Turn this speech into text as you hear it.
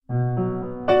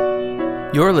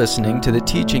You're listening to the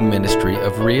teaching ministry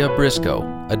of Rhea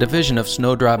Briscoe, a division of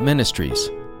Snowdrop Ministries.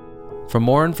 For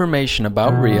more information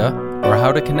about Rhea or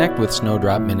how to connect with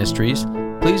Snowdrop Ministries,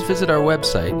 please visit our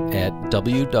website at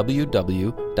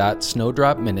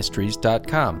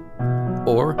www.snowdropministries.com,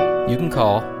 or you can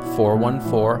call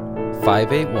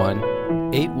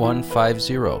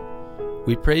 414-581-8150.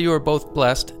 We pray you are both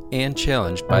blessed and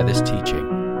challenged by this teaching.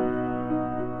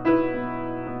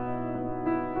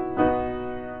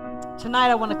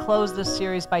 Tonight I want to close this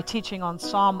series by teaching on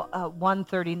Psalm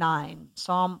 139.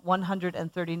 Psalm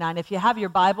 139. If you have your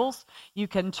Bibles, you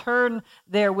can turn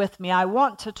there with me. I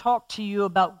want to talk to you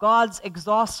about God's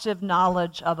exhaustive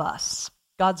knowledge of us.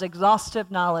 God's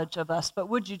exhaustive knowledge of us. But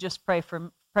would you just pray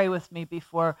with me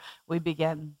before we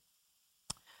begin?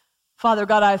 Father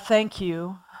God, I thank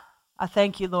you. I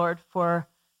thank you, Lord, for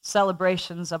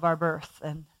celebrations of our birth.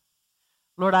 And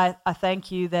Lord, I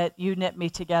thank you that you knit me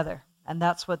together. And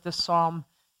that's what this psalm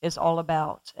is all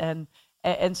about. And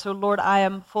so, Lord, I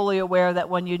am fully aware that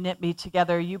when you knit me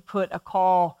together, you put a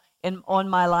call on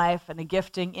my life and a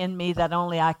gifting in me that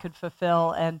only I could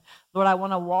fulfill. And Lord, I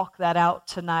want to walk that out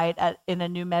tonight in a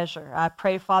new measure. I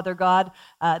pray, Father God,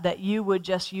 that you would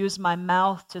just use my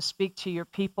mouth to speak to your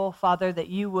people, Father, that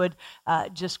you would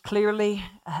just clearly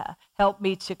help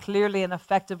me to clearly and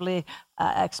effectively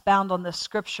expound on the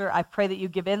scripture. I pray that you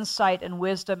give insight and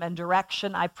wisdom and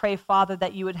direction. I pray, Father,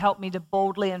 that you would help me to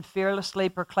boldly and fearlessly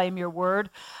proclaim your word.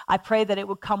 I pray that it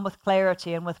would come with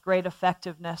clarity and with great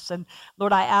effectiveness. And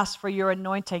Lord, I ask for your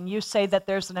anointing. You say that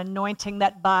there's an anointing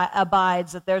that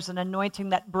abides, that there's an anointing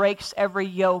that breaks every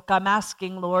yoke. I'm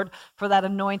asking, Lord, for that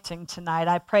anointing tonight.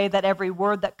 I pray that every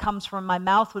word that comes from my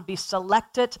mouth would be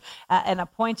selected and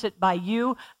appointed by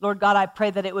you. Lord God, I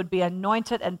pray that it would be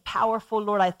anointed and powerful.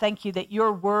 Lord, I thank you that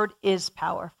your word is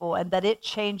powerful and that it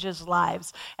changes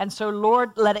lives. And so,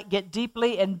 Lord, let it get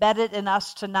deeply embedded in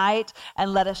us tonight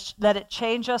and let it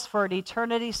change us for an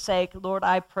eternity's sake. Lord,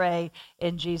 I pray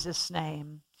in Jesus'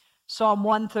 name. Psalm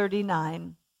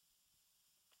 139.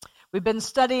 We've been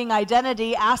studying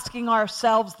identity, asking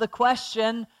ourselves the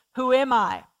question, who am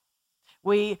I?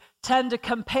 We tend to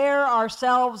compare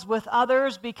ourselves with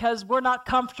others because we're not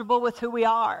comfortable with who we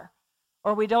are,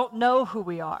 or we don't know who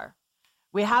we are.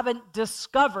 We haven't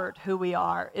discovered who we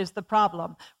are is the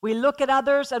problem. We look at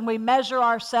others and we measure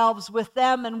ourselves with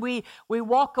them, and we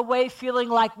walk away feeling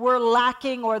like we're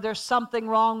lacking or there's something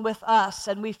wrong with us,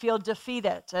 and we feel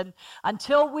defeated. And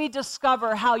until we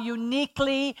discover how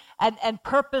uniquely and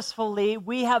purposefully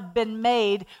we have been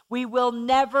made, we will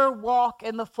never walk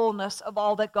in the fullness of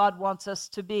all that God wants us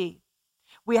to be.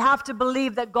 We have to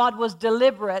believe that God was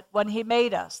deliberate when he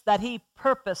made us, that he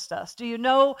purposed us. Do you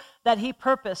know that he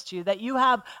purposed you, that you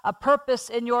have a purpose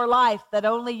in your life that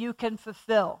only you can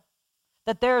fulfill,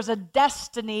 that there's a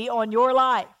destiny on your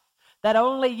life that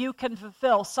only you can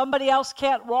fulfill? Somebody else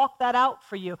can't walk that out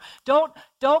for you. Don't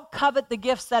covet the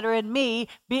gifts that are in me.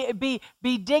 Be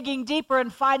digging deeper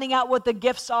and finding out what the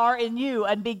gifts are in you,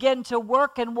 and begin to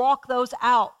work and walk those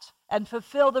out and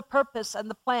fulfill the purpose and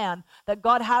the plan that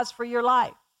God has for your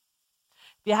life.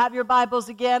 If you have your Bibles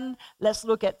again, let's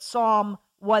look at Psalm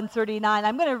 139.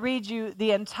 I'm going to read you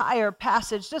the entire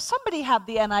passage. Does somebody have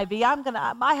the NIV?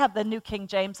 I have the New King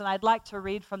James, and I'd like to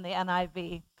read from the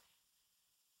NIV.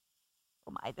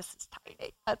 Oh my, this is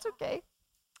tiny. That's okay.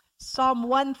 Psalm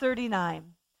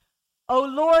 139. O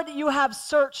Lord, you have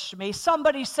searched me.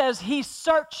 Somebody says, he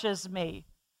searches me.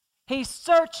 He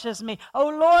searches me. Oh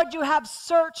Lord, you have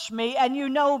searched me and you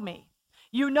know me.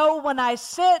 You know when I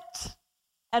sit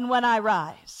and when I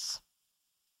rise.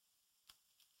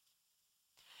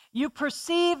 You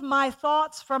perceive my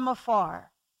thoughts from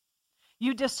afar.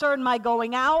 You discern my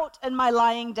going out and my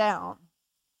lying down.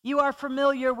 You are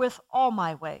familiar with all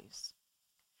my ways.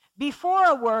 Before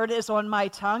a word is on my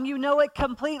tongue, you know it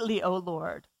completely, O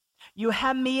Lord. You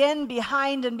hem me in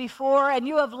behind and before, and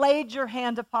you have laid your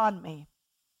hand upon me.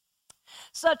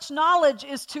 Such knowledge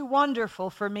is too wonderful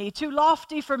for me, too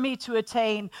lofty for me to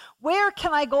attain. Where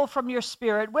can I go from your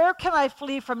spirit? Where can I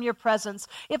flee from your presence?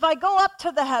 If I go up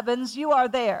to the heavens, you are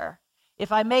there.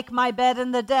 If I make my bed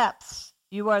in the depths,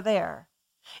 you are there.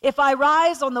 If I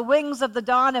rise on the wings of the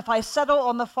dawn, if I settle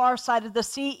on the far side of the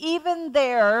sea, even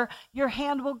there your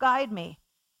hand will guide me.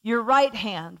 Your right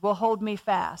hand will hold me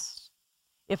fast.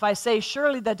 If I say,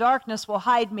 surely the darkness will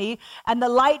hide me, and the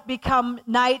light become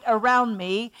night around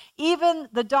me, even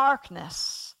the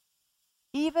darkness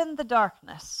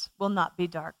will not be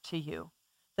dark to you.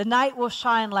 The night will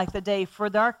shine like the day, for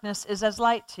darkness is as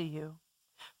light to you.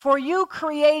 For you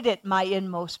created my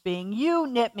inmost being. You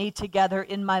knit me together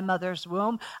in my mother's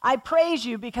womb. I praise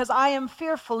you because I am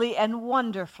fearfully and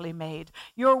wonderfully made.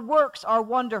 Your works are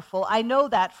wonderful. I know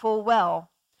that full well.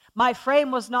 My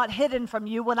frame was not hidden from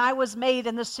you when I was made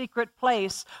in the secret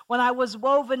place, when I was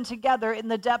woven together in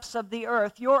the depths of the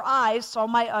earth. Your eyes saw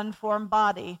my unformed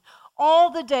body. All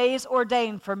the days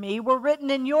ordained for me were written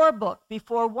in your book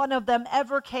before one of them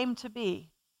ever came to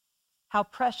be. How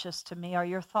precious to me are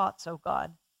your thoughts, O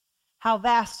God. How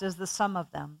vast is the sum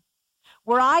of them.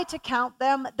 Were I to count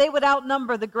them, they would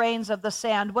outnumber the grains of the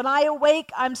sand. When I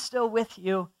awake, I'm still with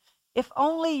you. If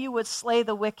only you would slay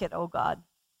the wicked, O God.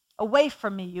 Away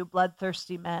from me, you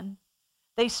bloodthirsty men.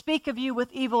 They speak of you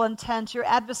with evil intent. Your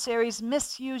adversaries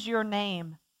misuse your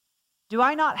name. Do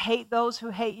I not hate those who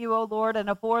hate you, O Lord, and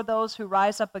abhor those who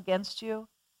rise up against you?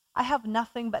 I have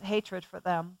nothing but hatred for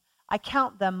them. I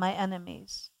count them my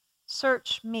enemies.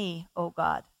 Search me, O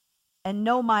God, and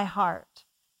know my heart.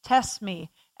 Test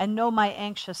me and know my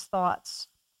anxious thoughts.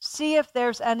 See if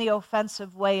there's any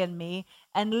offensive way in me,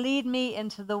 and lead me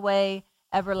into the way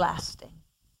everlasting.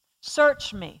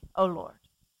 Search me, O Lord,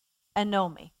 and know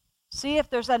me. See if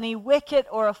there's any wicked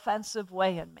or offensive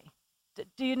way in me.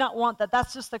 Do you not want that?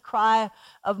 That's just the cry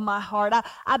of my heart.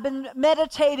 I've been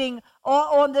meditating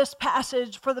on this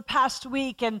passage for the past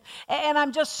week, and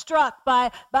I'm just struck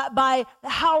by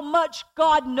how much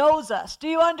God knows us. Do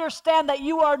you understand that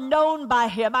you are known by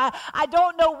Him? I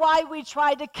don't know why we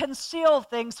try to conceal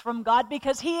things from God,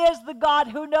 because He is the God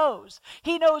who knows.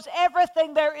 He knows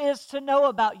everything there is to know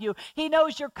about you. He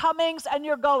knows your comings and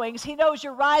your goings. He knows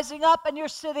your rising up and your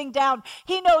sitting down.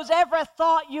 He knows every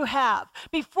thought you have.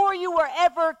 Before you were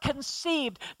ever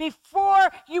conceived, before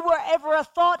you were ever a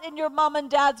thought in your mom and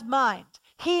dad's mind,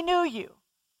 He knew you.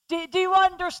 Do you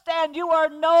understand? You are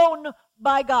known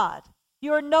by God.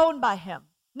 You are known by Him.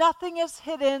 Nothing is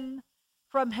hidden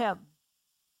from Him.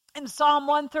 In Psalm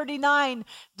 139,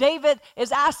 David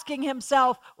is asking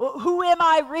himself, who am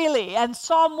I really? And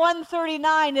Psalm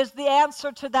 139 is the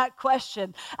answer to that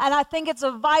question. And I think it's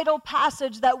a vital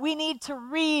passage that we need to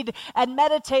read and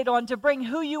meditate on to bring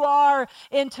who you are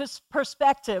into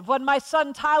perspective. When my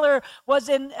son Tyler was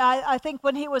I think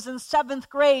when he was in 7th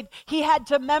grade, he had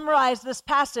to memorize this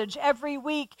passage. Every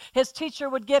week, his teacher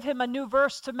would give him a new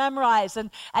verse to memorize.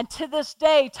 And to this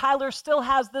day, Tyler still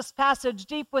has this passage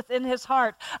deep within his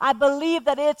heart. I believe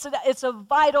that it's a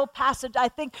vital passage. I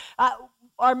think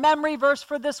our memory verse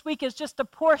for this week is just a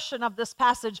portion of this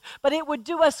passage, but it would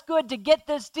do us good to get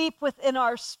this deep within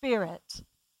our spirit.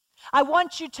 I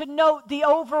want you to note the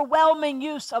overwhelming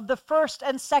use of the first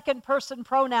and second person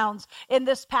pronouns in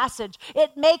this passage.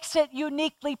 It makes it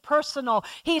uniquely personal.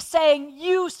 He's saying,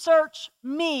 you search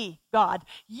me, God.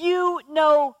 You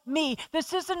know me.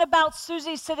 This isn't about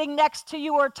Susie sitting next to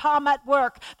you or Tom at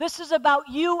work. This is about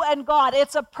you and God.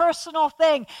 It's a personal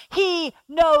thing. He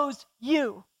knows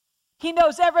you. He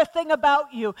knows everything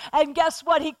about you. And guess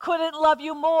what? He couldn't love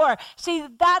you more. See,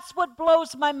 that's what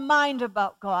blows my mind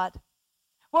about God.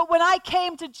 Well, when I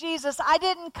came to Jesus, I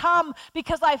didn't come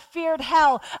because I feared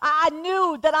hell. I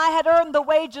knew that I had earned the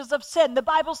wages of sin. The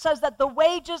Bible says that the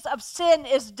wages of sin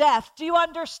is death. Do you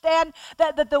understand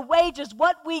that the wages,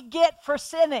 what we get for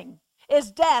sinning, is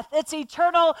death? It's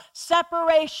eternal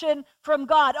separation from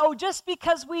God. Oh, just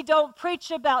because we don't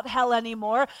preach about hell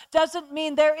anymore doesn't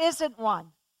mean there isn't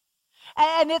one.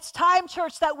 And it's time,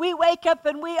 church, that we wake up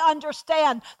and we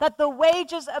understand that the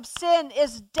wages of sin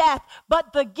is death,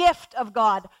 but the gift of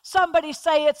God. Somebody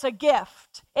say it's a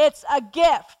gift. It's a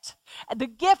gift. And the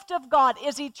gift of God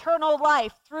is eternal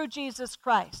life through Jesus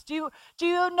Christ. Do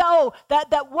you know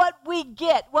that what we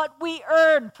get, what we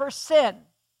earn for sin,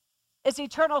 is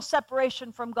eternal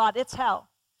separation from God? It's hell.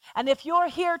 And if you're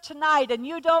here tonight and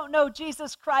you don't know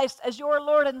Jesus Christ as your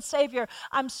Lord and Savior,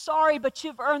 I'm sorry, but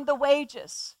you've earned the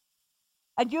wages.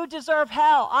 And you deserve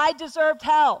hell. I deserved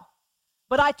hell.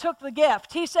 But I took the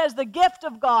gift. He says the gift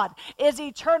of God is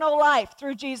eternal life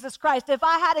through Jesus Christ. If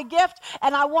I had a gift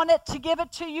and I wanted to give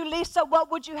it to you, Lisa, what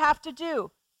would you have to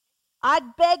do?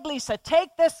 I'd beg Lisa, take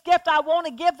this gift. I want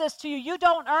to give this to you. You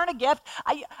don't earn a gift.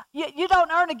 You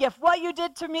don't earn a gift. What you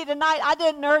did to me tonight, I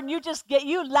didn't earn.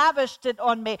 You lavished it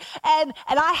on me. And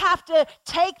I have to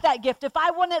take that gift. If I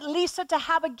wanted Lisa to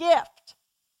have a gift,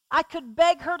 I could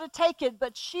beg her to take it,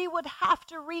 but she would have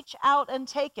to reach out and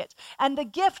take it. And the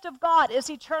gift of God is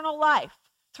eternal life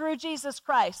through Jesus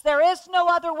Christ. There is no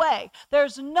other way.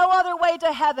 There's no other way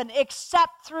to heaven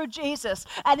except through Jesus.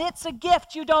 And it's a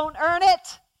gift. You don't earn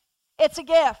it. It's a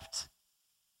gift.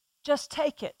 Just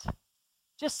take it.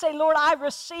 Just say, Lord, I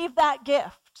receive that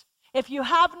gift. If you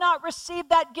have not received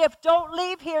that gift, don't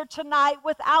leave here tonight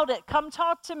without it. Come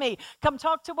talk to me. Come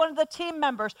talk to one of the team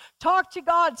members. Talk to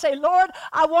God. Say, Lord,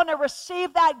 I want to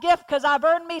receive that gift because I've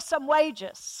earned me some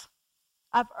wages.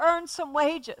 I've earned some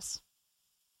wages.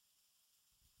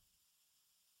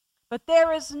 But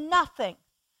there is nothing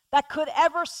that could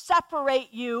ever separate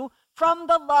you from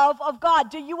the love of God.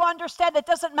 Do you understand? It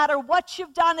doesn't matter what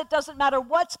you've done. It doesn't matter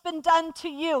what's been done to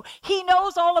you. He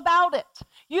knows all about it.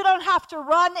 You don't have to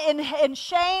run in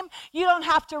shame. You don't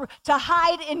have to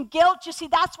hide in guilt. You see,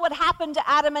 that's what happened to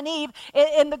Adam and Eve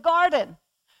in the garden.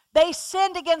 They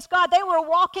sinned against God. They were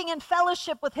walking in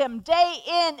fellowship with him day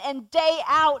in and day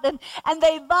out, and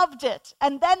they loved it.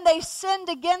 And then they sinned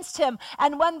against him.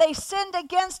 And when they sinned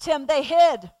against him, they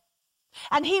hid.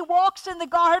 And he walks in the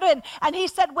garden and he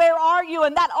said, where are you?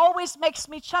 And that always makes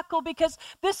me chuckle because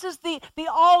this is the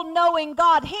all-knowing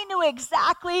God. He knew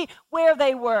exactly where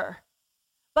they were.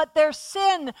 But their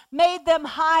sin made them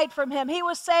hide from him. He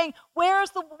was saying, where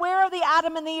are the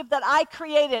Adam and Eve that I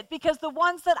created? Because the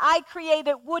ones that I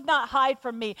created would not hide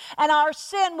from me. And our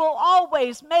sin will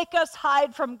always make us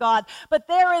hide from God. But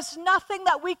there is nothing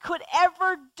that we could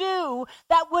ever do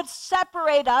that would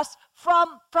separate us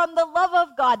from the love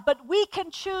of God. But we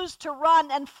can choose to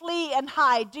run and flee and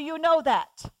hide. Do you know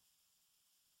that?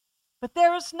 But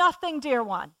there is nothing, dear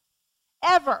one,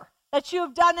 ever that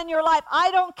you've done in your life.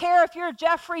 I don't care if you're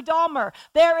Jeffrey Dahmer.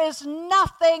 There is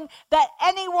nothing that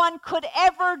anyone could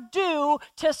ever do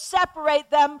to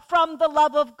separate them from the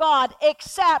love of God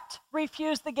except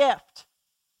refuse the gift.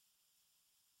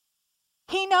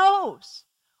 He knows.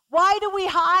 Why do we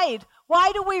hide?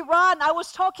 Why do we run? I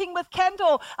was talking with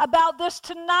Kendall about this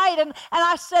tonight, and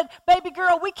I said, baby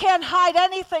girl, we can't hide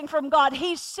anything from God.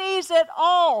 He sees it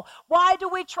all. Why do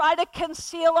we try to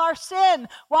conceal our sin?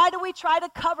 Why do we try to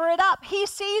cover it up? He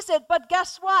sees it, but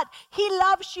guess what? He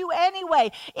loves you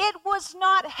anyway. It was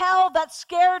not hell that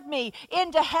scared me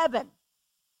into heaven.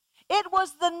 It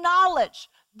was the knowledge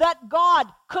that God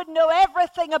could know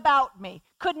everything about me,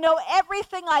 could know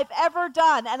everything I've ever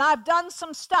done, and I've done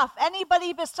some stuff.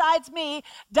 Anybody besides me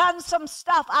done some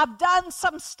stuff. I've done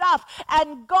some stuff,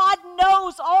 and God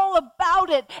knows all about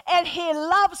it, and he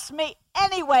loves me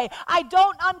anyway. I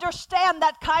don't understand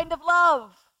that kind of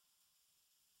love.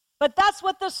 But that's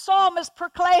what this psalm is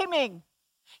proclaiming.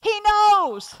 He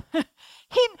knows.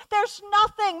 There's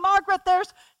nothing, Margaret,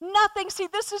 there's nothing. See,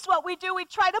 this is what we do. We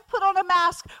try to put on a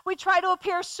mask. We try to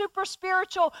appear super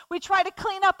spiritual. We try to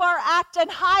clean up our act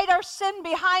and hide our sin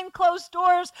behind closed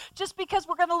doors just because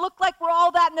we're going to look like we're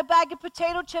all that in a bag of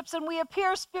potato chips and we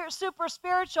appear super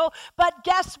spiritual. But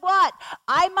guess what?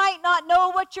 I might not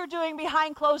know what you're doing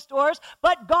behind closed doors,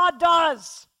 but God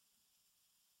does.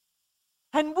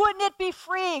 And wouldn't it be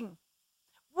freeing?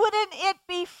 Wouldn't it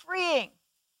be freeing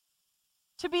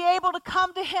to be able to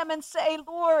come to him and say,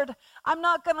 Lord, I'm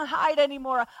not going to hide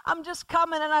anymore. I'm just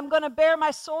coming and I'm going to bare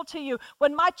my soul to you.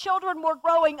 When my children were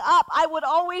growing up, I would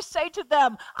always say to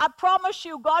them, I promise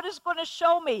you, God is going to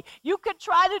show me. You could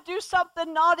try to do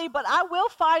something naughty, but I will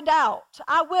find out.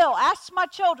 I will. Ask my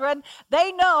children.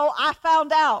 They know I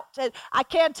found out. And I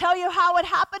can't tell you how it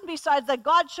happened besides that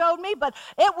God showed me, but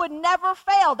it would never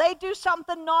fail. They do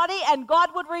something naughty and God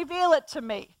would reveal it to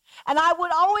me. And I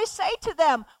would always say to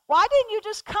them, why didn't you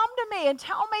just come to me and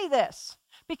tell me this?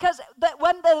 Because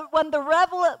when they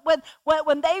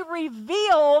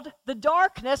revealed the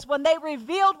darkness, when they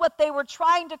revealed what they were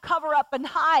trying to cover up and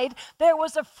hide, there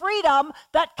was a freedom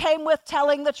that came with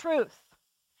telling the truth.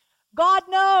 God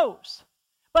knows.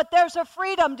 But there's a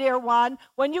freedom, dear one,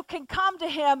 when you can come to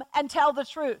him and tell the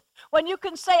truth. When you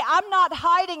can say, I'm not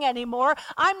hiding anymore.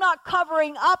 I'm not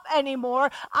covering up anymore.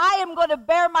 I am going to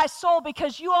bare my soul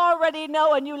because you already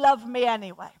know and you love me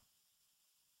anyway.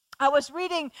 I was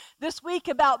reading this week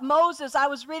about Moses. I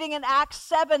was reading in Acts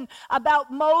 7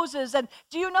 about Moses. And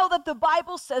do you know that the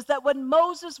Bible says that when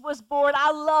Moses was born,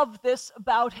 I love this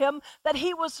about him, that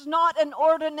he was not an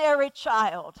ordinary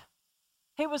child.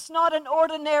 He was not an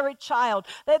ordinary child.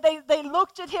 They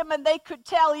looked at him and they could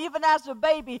tell, even as a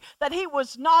baby, that he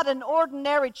was not an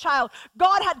ordinary child.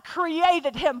 God had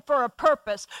created him for a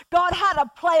purpose. God had a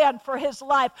plan for his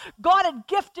life. God had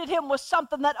gifted him with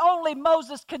something that only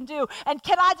Moses can do. And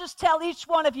can I just tell each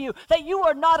one of you that you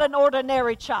are not an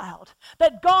ordinary child?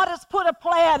 That God has put a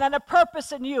plan and a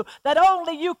purpose in you that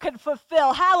only you can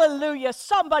fulfill. Hallelujah.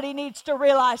 Somebody needs to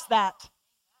realize that.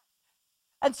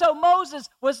 And so Moses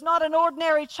was not an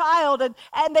ordinary child,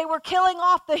 and they were killing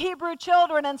off the Hebrew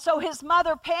children, and so his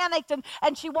mother panicked,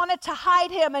 and she wanted to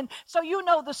hide him, and so you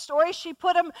know the story. She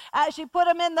put him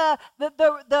in the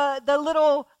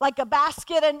little, like a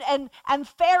basket, and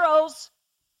Pharaoh's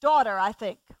daughter, I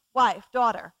think,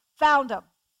 daughter, found him.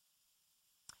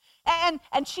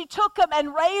 And she took him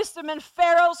and raised him in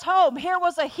Pharaoh's home. Here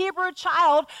was a Hebrew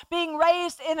child being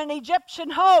raised in an Egyptian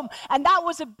home, and that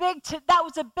was a big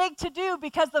to do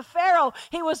because the Pharaoh,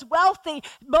 he was wealthy.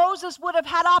 Moses would have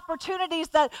had opportunities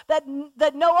that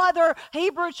no other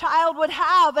Hebrew child would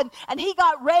have, and he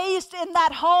got raised in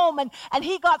that home, and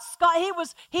he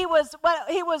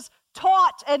was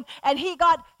taught, and he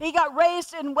got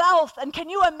raised in wealth. And can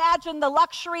you imagine the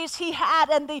luxuries he had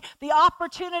and the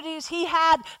opportunities he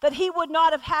had that he would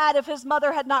not have had if his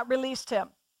mother had not released him?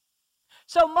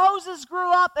 So Moses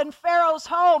grew up in Pharaoh's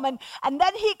home, and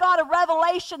then he got a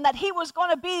revelation that he was going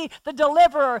to be the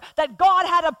deliverer, that God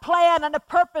had a plan and a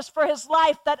purpose for his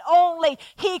life that only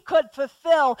he could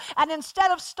fulfill. And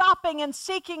instead of stopping and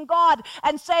seeking God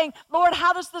and saying, Lord,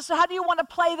 how do you want to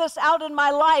play this out in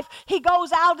my life? He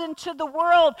goes out into the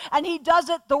world and he does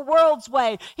it the world's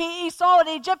way. He saw an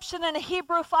Egyptian and a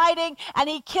Hebrew fighting, and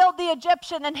he killed the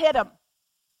Egyptian and hit him.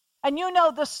 And you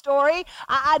know the story.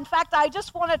 In fact, I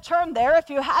just want to turn there.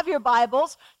 If you have your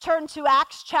Bibles, turn to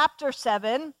Acts chapter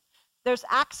 7. There's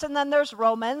Acts and then there's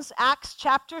Romans. Acts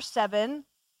chapter 7.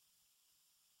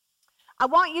 I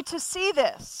want you to see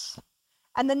this.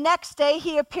 And the next day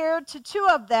he appeared to two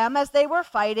of them as they were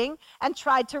fighting and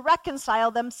tried to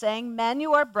reconcile them, saying, Men,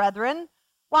 you are brethren.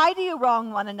 Why do you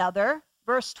wrong one another?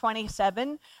 Verse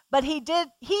 27. But he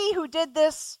who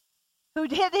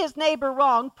did his neighbor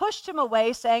wrong, pushed him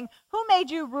away, saying, Who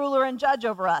made you ruler and judge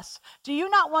over us? Do you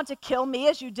not want to kill me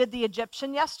as you did the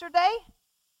Egyptian yesterday?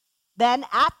 Then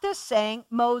at this saying,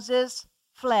 Moses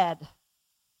fled,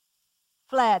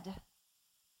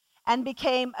 and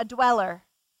became a dweller.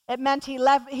 It meant he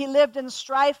lived in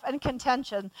strife and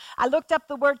contention. I looked up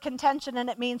the word contention, and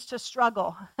it means to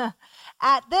struggle.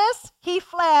 At this, he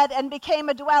fled and became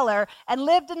a dweller and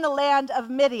lived in the land of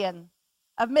Midian.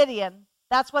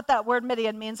 That's what that word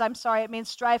Midian means. I'm sorry, it means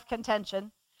strife,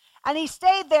 contention. And he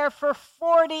stayed there for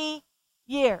 40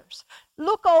 years.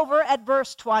 Look over at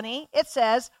verse 20. It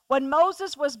says, when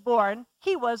Moses was born,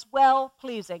 he was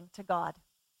well-pleasing to God.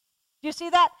 Do you see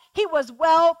that? He was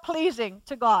well-pleasing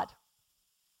to God.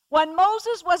 When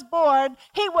Moses was born,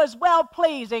 he was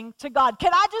well-pleasing to God.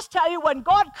 Can I just tell you, when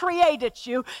God created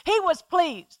you, he was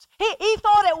pleased. He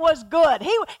thought it was good.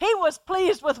 He was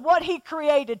pleased with what he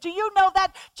created. Do you know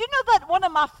that? Do you know that one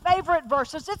of my favorite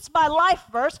verses, it's my life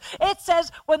verse, it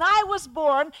says, when I was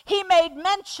born, he made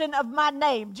mention of my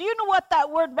name. Do you know what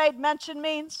that word made mention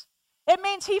means? It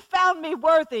means he found me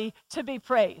worthy to be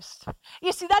praised.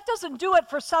 You see, that doesn't do it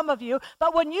for some of you,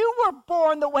 but when you were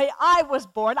born the way I was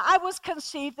born, I was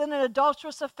conceived in an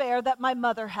adulterous affair that my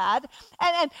mother had.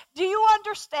 And do you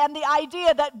understand the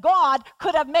idea that God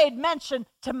could have made mention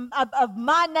of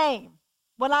my name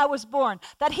when I was born?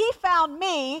 That he found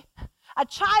me, a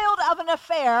child of an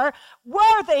affair,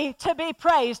 worthy to be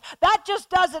praised. That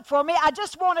just does it for me. I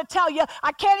just want to tell you,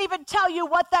 I can't even tell you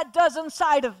what that does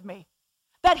inside of me.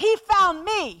 That he found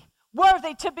me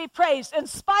worthy to be praised. In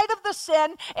spite of the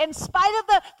sin, in spite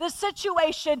of the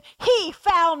situation, he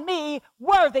found me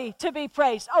worthy to be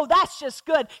praised. Oh, that's just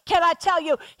good. Can I tell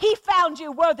you, he found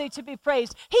you worthy to be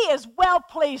praised. He is well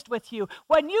pleased with you.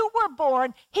 When you were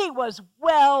born, he was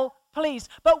well pleased.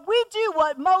 But we do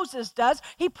what Moses does.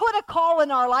 He put a call in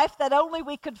our life that only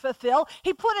we could fulfill.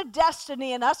 He put a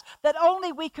destiny in us that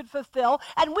only we could fulfill.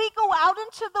 And we go out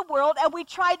into the world and we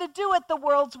try to do it the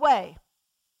world's way.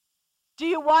 Do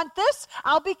you want this?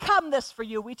 I'll become this for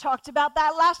you. We talked about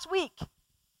that last week.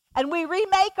 And we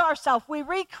remake ourselves. We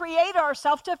recreate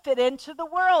ourselves to fit into the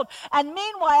world. And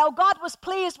meanwhile, God was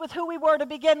pleased with who we were to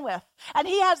begin with. And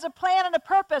he has a plan and a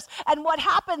purpose. And what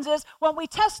happens is when we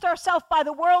test ourselves by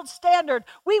the world's standard,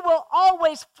 we will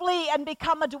always flee and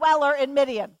become a dweller in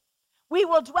Midian. We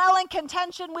will dwell in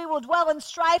contention. We will dwell in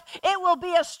strife. It will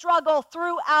be a struggle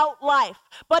throughout life.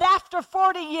 But after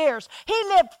 40 years, he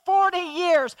lived 40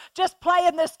 years just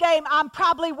playing this game. I'm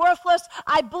probably worthless.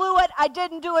 I blew it. I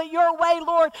didn't do it your way,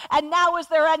 Lord. And now is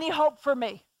there any hope for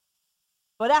me?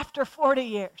 But after 40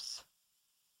 years,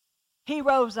 he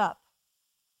rose up.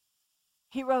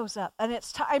 He rose up. And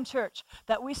it's time, church,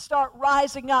 that we start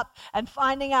rising up and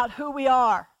finding out who we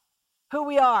are. Who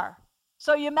we are.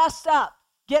 So you messed up.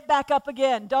 Get back up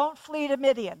again. Don't flee to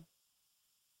Midian.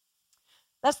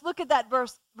 Let's look at that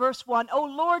verse 1. Oh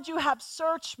Lord, you have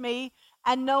searched me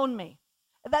and known me.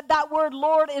 That word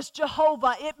Lord is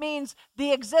Jehovah. It means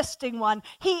the existing one.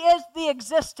 He is the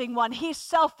existing one. He's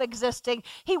self-existing.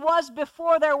 He was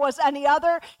before there was any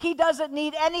other. He doesn't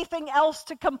need anything else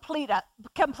to complete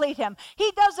him.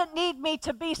 He doesn't need me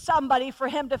to be somebody for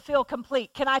him to feel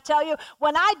complete. Can I tell you?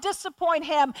 When I disappoint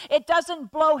him, it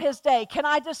doesn't blow his day. Can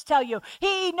I just tell you?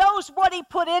 He knows what he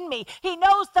put in me. He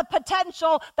knows the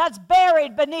potential that's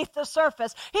buried beneath the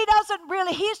surface.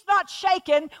 He's not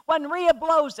shaken when Rhea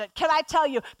blows it. Can I tell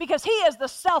you? Because he is the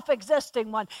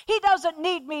self-existing one. He doesn't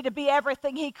need me to be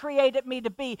everything he created me to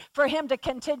be for him to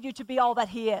continue to be all that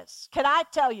he is. Can I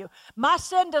tell you, my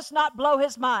sin does not blow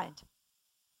his mind.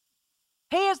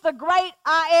 He is the great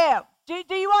I am.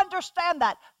 Do you understand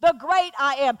that? The great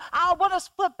I am. I want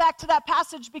to flip back to that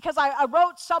passage because I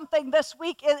wrote something this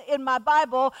week in my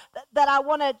Bible that I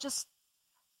want to just.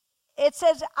 It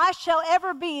says, I shall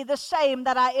ever be the same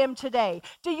that I am today.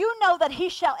 Do you know that he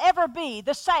shall ever be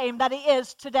the same that he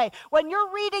is today? When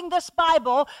you're reading this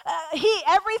Bible,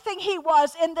 everything he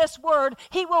was in this word,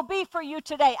 he will be for you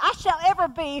today. I shall ever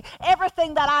be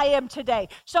everything that I am today.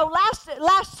 So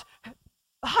last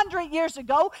 100 years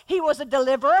ago, he was a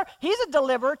deliverer. He's a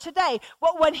deliverer today.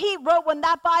 When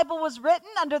that Bible was written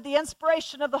under the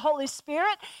inspiration of the Holy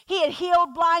Spirit, he had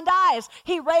healed blind eyes.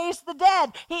 He raised the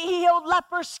dead. He healed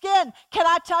leper skin. Can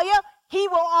I tell you? He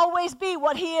will always be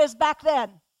what he is back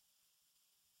then.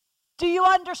 Do you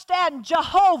understand?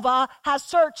 Jehovah has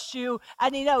searched you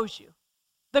and he knows you.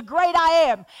 The great I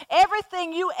am.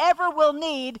 Everything you ever will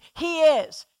need, he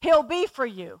is. He'll be for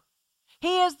you.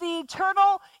 He is the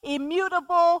eternal,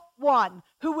 immutable one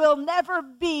who will never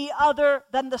be other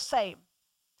than the same.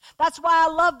 That's why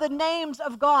I love the names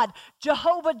of God.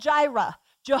 Jehovah Jireh.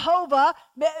 Jehovah,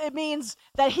 it means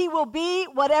that he will be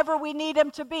whatever we need him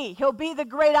to be. He'll be the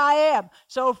great I am.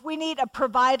 So if we need a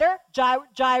provider,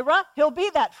 Jireh, he'll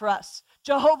be that for us.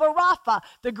 Jehovah Rapha,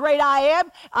 the great I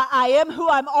am who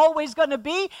I'm always going to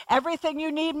be. Everything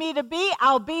you need me to be,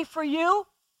 I'll be for you.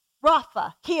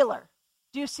 Rapha, healer.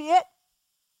 Do you see it?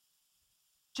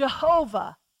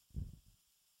 Jehovah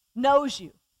knows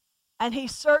you and he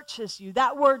searches you.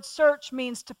 That word search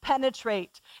means to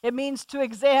penetrate. It means to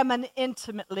examine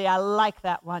intimately. I like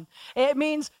that one. It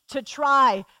means to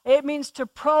try. It means to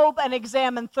probe and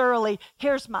examine thoroughly.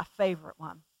 Here's my favorite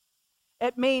one.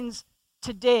 It means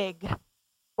to dig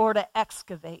or to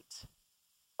excavate.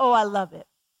 Oh, I love it.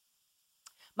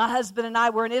 My husband and I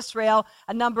were in Israel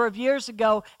a number of years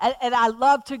ago, and I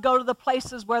love to go to the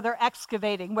places where they're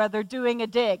excavating, where they're doing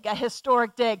a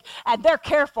historic dig, and they're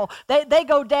careful. They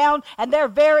go down, and they're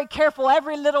very careful.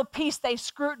 Every little piece they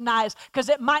scrutinize, because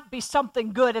it might be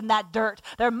something good in that dirt.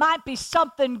 There might be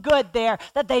something good there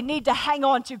that they need to hang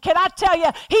on to. Can I tell you,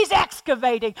 he's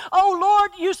excavating. Oh,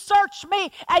 Lord, you search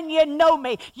me, and you know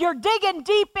me. You're digging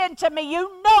deep into me.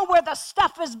 You know where the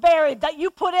stuff is buried that you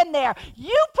put in there.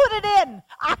 You put it in.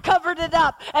 I covered it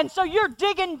up. And so you're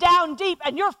digging down deep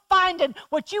and you're finding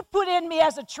what you put in me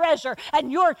as a treasure,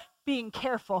 and you're being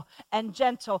careful and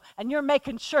gentle, and you're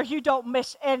making sure you don't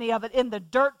miss any of it in the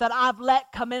dirt that I've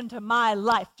let come into my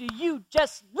life. Do you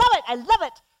just love it? I love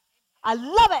it. I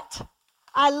love it.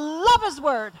 I love his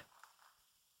word.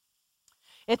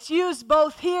 It's used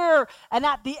both here and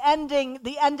at the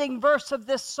ending verse of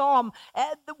this psalm,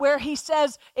 where he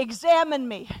says, examine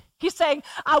me. He's saying,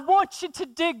 I want you to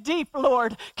dig deep,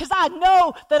 Lord, because I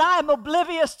know that I am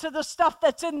oblivious to the stuff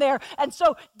that's in there. And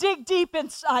so dig deep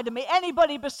inside of me.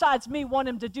 Anybody besides me want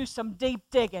him to do some deep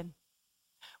digging.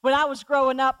 When I was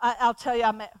growing up, I'll tell you,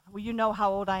 you know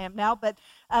how old I am now, but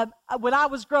when I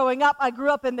was growing up, I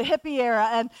grew up in the hippie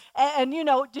era. And you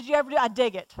know, did you ever do, I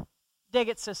dig it. Dig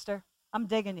it, sister. I'm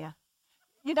digging you.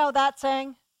 You know that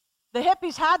saying? The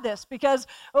hippies had this because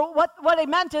what it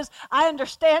meant is, I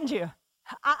understand you.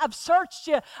 I've searched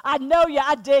you. I know you.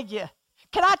 I dig you.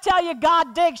 Can I tell you,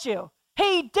 God digs you?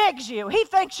 He digs you. He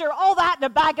thinks you're all that in a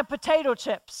bag of potato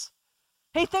chips.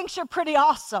 He thinks you're pretty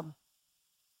awesome.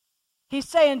 He's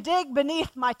saying, dig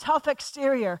beneath my tough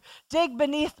exterior. Dig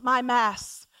beneath my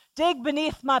mask. Dig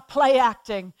beneath my play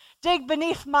acting. Dig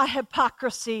beneath my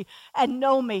hypocrisy and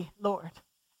know me, Lord.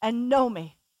 And know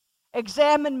me.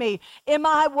 Examine me. Am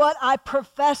I what I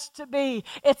profess to be?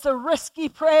 It's a risky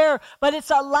prayer, but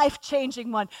it's a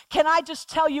life-changing one. Can I just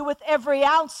tell you, with every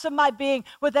ounce of my being,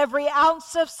 with every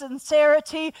ounce of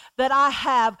sincerity that I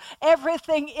have,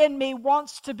 everything in me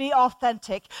wants to be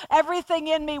authentic. Everything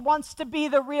in me wants to be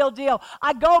the real deal.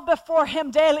 I go before him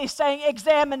daily saying,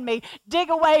 examine me. Dig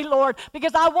away, Lord,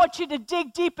 because I want you to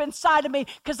dig deep inside of me,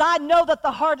 because I know that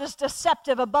the heart is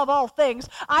deceptive above all things.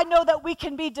 I know that we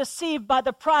can be deceived by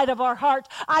the pride of of our heart.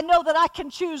 I know that I can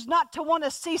choose not to want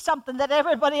to see something that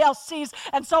everybody else sees.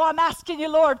 And so I'm asking you,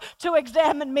 Lord, to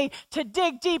examine me, to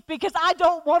dig deep, because I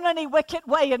don't want any wicked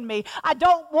way in me. I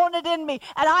don't want it in me.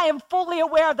 And I am fully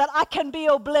aware that I can be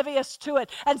oblivious to it.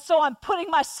 And so I'm putting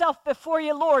myself before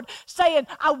you, Lord, saying,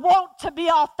 I want to be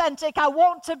authentic. I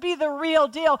want to be the real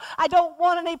deal. I don't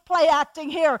want any play acting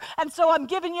here. And so I'm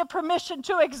giving you permission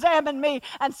to examine me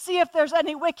and see if there's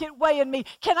any wicked way in me.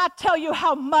 Can I tell you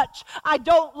how much I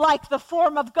don't like the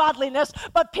form of godliness,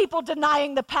 but people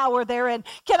denying the power therein?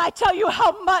 Can I tell you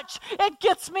how much it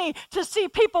gets me to see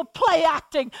people play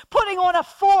acting, putting on a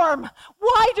form?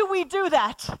 Why do we do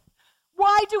that?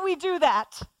 Why do we do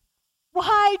that?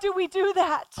 Why do we do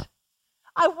that?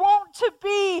 I want to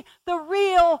be the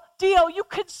real deal. You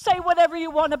could say whatever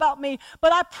you want about me,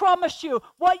 but I promise you,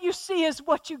 what you see is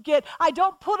what you get. I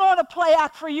don't put on a play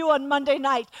act for you on Monday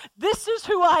night. This is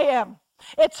who I am.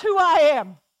 It's who I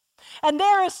am. And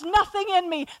there is nothing in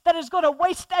me that is going to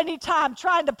waste any time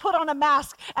trying to put on a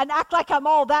mask and act like I'm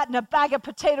all that in a bag of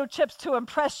potato chips to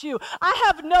impress you. I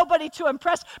have nobody to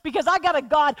impress because I got a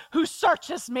God who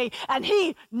searches me and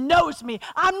he knows me.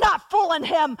 I'm not fooling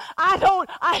him.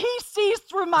 He sees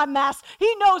through my mask.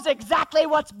 He knows exactly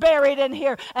what's buried in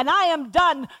here. And I am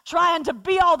done trying to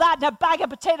be all that in a bag of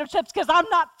potato chips because I'm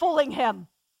not fooling him.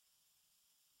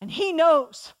 And he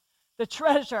knows the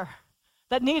treasure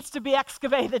that needs to be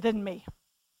excavated in me.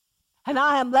 And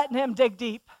I am letting him dig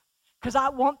deep because I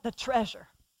want the treasure.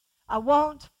 I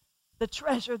want the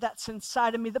treasure that's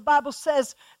inside of me. The Bible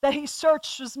says that he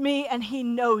searches me and he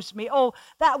knows me. Oh,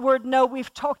 that word know,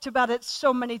 we've talked about it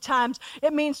so many times.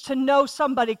 It means to know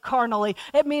somebody carnally.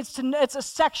 It means it's a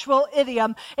sexual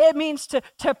idiom. It means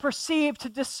to perceive, to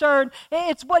discern.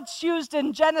 It's what's used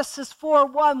in Genesis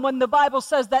 4:1 when the Bible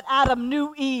says that Adam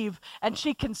knew Eve and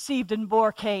she conceived and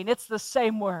bore Cain. It's the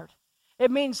same word. It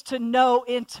means to know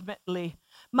intimately.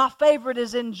 My favorite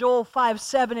is in Joel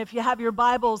 5:7. If you have your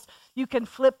Bibles, you can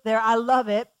flip there. I love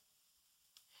it.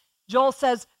 Joel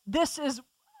says, this is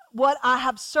what I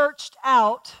have searched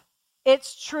out.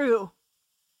 It's true.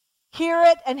 Hear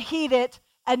it and heed it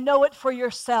and know it for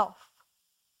yourself,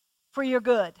 for your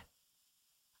good.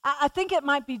 I think it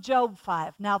might be Job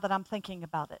 5 now that I'm thinking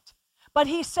about it. But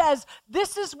he says,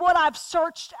 this is what I've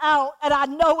searched out and I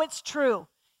know it's true.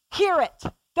 Hear it.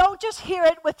 Don't just hear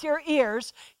it with your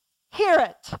ears. Hear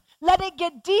it. Let it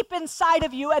get deep inside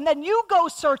of you, and then you go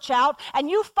search out, and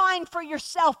you find for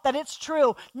yourself that it's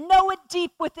true. Know it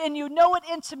deep within you. Know it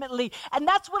intimately. And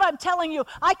that's what I'm telling you.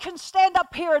 I can stand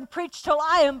up here and preach till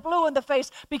I am blue in the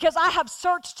face because I have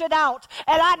searched it out,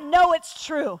 and I know it's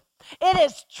true. It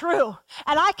is true.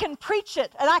 And I can preach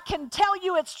it, and I can tell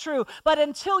you it's true. But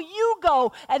until you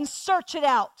go and search it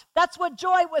out, that's what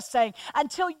Joy was saying.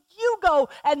 Until you go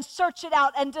and search it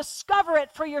out and discover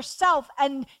it for yourself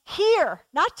and hear,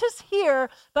 not just hear,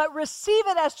 but receive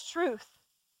it as truth,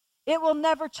 it will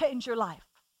never change your life.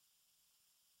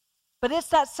 But it's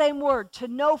that same word, to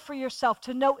know for yourself,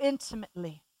 to know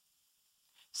intimately.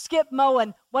 Skip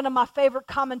Moen, one of my favorite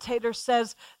commentators,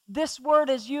 says this word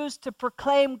is used to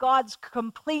proclaim God's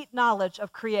complete knowledge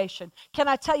of creation. Can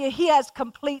I tell you, he has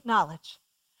complete knowledge,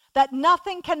 that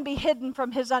nothing can be hidden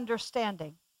from his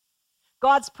understanding.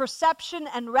 God's perception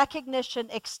and recognition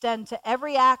extend to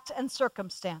every act and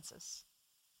circumstances.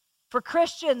 For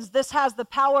Christians, this has the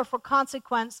powerful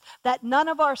consequence that none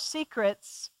of our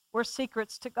secrets were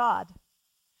secrets to God.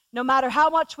 No matter how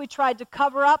much we tried to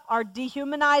cover up our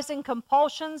dehumanizing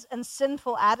compulsions and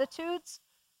sinful attitudes,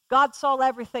 God saw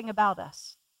everything about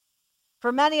us.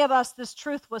 For many of us, this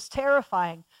truth was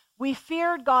terrifying. We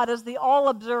feared God as the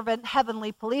all-observant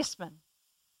heavenly policeman.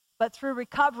 But through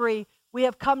recovery, we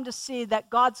have come to see that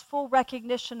God's full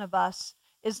recognition of us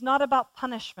is not about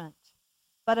punishment,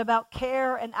 but about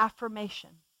care and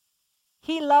affirmation.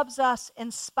 He loves us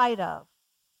in spite of,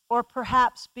 or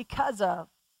perhaps because of,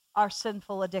 our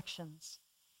sinful addictions.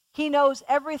 He knows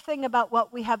everything about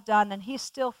what we have done, and he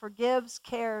still forgives,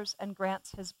 cares, and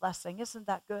grants his blessing. Isn't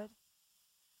that good?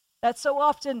 That so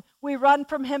often we run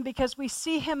from him because we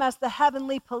see him as the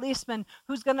heavenly policeman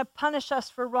who's going to punish us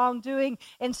for wrongdoing,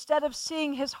 instead of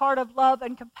seeing his heart of love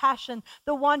and compassion,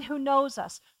 the one who knows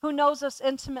us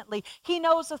intimately. He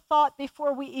knows a thought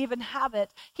before we even have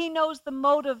it. He knows the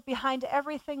motive behind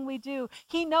everything we do.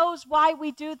 He knows why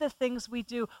we do the things we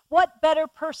do. What better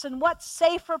person, what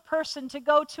safer person to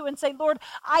go to and say, Lord,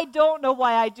 I don't know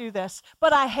why I do this,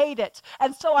 but I hate it.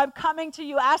 And so I'm coming to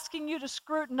you, asking you to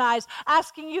scrutinize,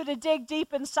 asking you to dig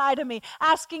deep inside of me,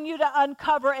 asking you to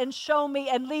uncover and show me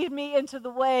and lead me into the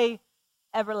way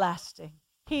everlasting.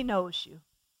 He knows you.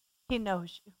 He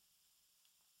knows you.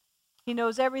 He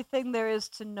knows everything there is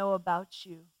to know about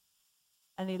you.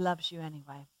 and he loves you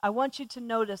anyway. I want you to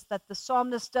notice that the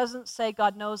psalmist doesn't say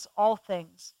God knows all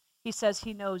things. He says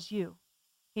he knows you.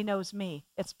 He knows me.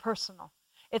 It's personal.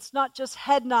 It's not just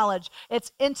head knowledge.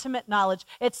 It's intimate knowledge.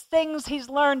 It's things he's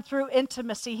learned through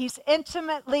intimacy. He's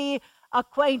intimately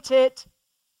acquainted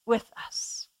with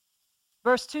us.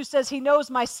 Verse 2 says, he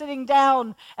knows my sitting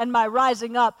down and my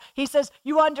rising up. He says,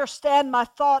 you understand my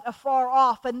thought afar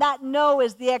off. And that know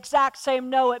is the exact same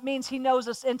know. It means he knows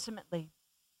us intimately.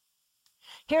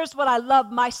 Here's what I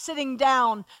love, my sitting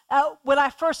down. When I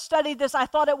first studied this, I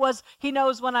thought it was he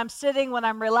knows when I'm sitting, when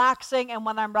I'm relaxing, and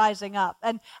when I'm rising up.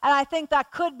 And I think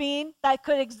that could be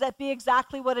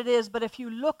exactly what it is. But if you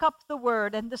look up the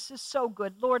word, and this is so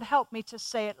good, Lord, help me to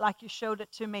say it like you showed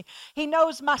it to me. He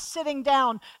knows my sitting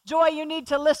down. Joy, you need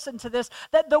to listen to this.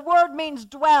 That the word means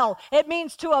dwell. It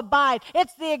means to abide.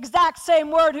 It's the exact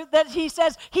same word that he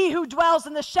says, he who dwells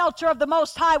in the shelter of the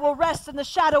Most High will rest in the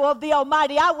shadow of the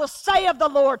Almighty. I will say of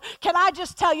the Lord, can I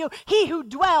just tell you, he who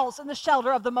dwells in the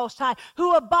shelter of the Most High,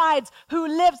 who abides, who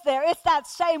lives there, it's that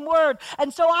same word.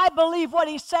 And so I believe what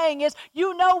he's saying is,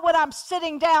 you know when I'm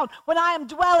sitting down, when I am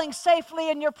dwelling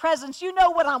safely in your presence, you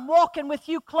know when I'm walking with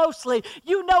you closely,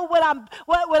 you know when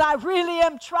I really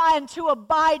am trying to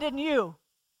abide in you,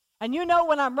 and you know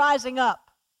when I'm rising up.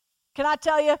 Can I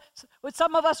tell you, when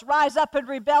some of us rise up in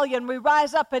rebellion, we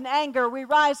rise up in anger, we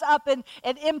rise up in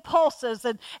impulses,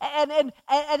 and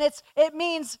it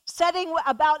means setting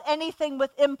about anything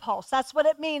with impulse. That's what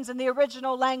it means in the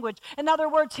original language. In other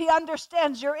words, he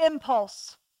understands your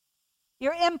impulse,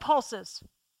 your impulses,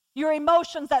 your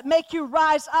emotions that make you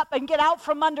rise up and get out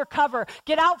from under cover,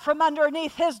 get out from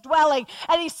underneath his dwelling.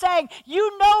 And he's saying,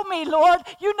 you know me, Lord.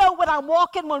 You know when I'm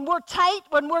walking, when we're tight,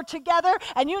 when we're together,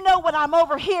 and you know when I'm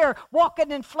over here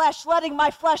walking in flesh, letting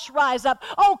my flesh rise up.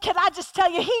 Oh, can I just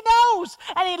tell you, he knows,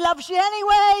 and he loves you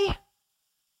anyway.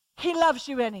 He loves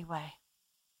you anyway.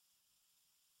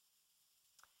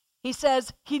 He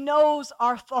says he knows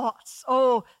our thoughts.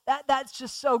 Oh, that's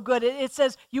just so good. It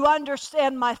says, you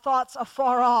understand my thoughts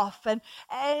afar off. And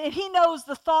he knows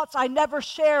the thoughts I never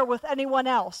share with anyone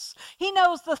else. He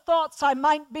knows the thoughts I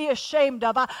might be ashamed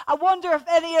of. I wonder if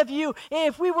any of you,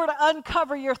 if we were to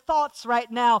uncover your thoughts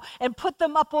right now and put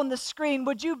them up on the screen,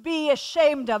 would you be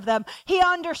ashamed of them? He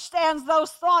understands those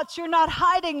thoughts. You're not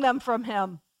hiding them from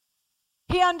him.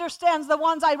 He understands the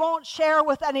ones I won't share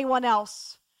with anyone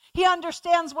else. He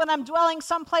understands when I'm dwelling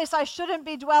someplace I shouldn't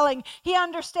be dwelling. He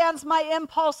understands my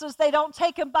impulses. They don't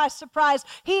take him by surprise.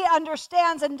 He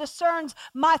understands and discerns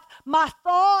my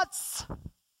thoughts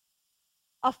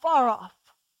afar off.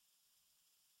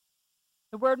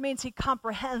 The word means he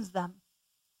comprehends them.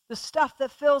 The stuff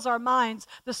that fills our minds,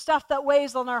 the stuff that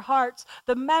weighs on our hearts,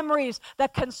 the memories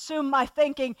that consume my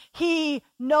thinking, he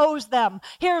knows them.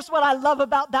 Here's what I love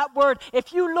about that word.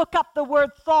 If you look up the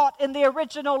word thought in the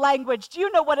original language, do you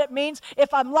know what it means?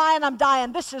 If I'm lying, I'm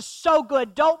dying. This is so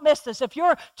good. Don't miss this. If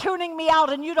you're tuning me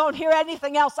out and you don't hear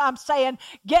anything else I'm saying,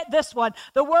 get this one.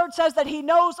 The word says that he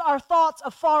knows our thoughts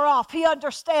afar off. He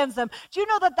understands them. Do you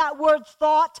know that word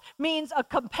thought means a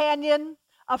companion,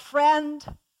 a friend,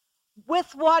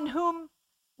 with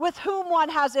whom one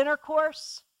has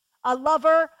intercourse, a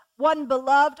lover, one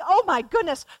beloved. Oh my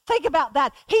goodness, think about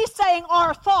that. He's saying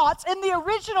our thoughts in the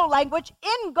original language,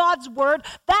 in God's word,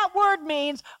 that word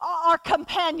means our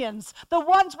companions, the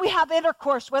ones we have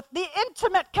intercourse with, the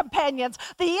intimate companions,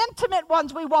 the intimate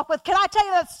ones we walk with. Can I tell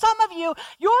you that some of you,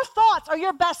 your thoughts are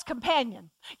your best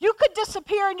companion. You could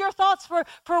disappear in your thoughts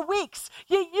for weeks.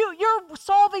 You're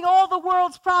solving all the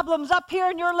world's problems up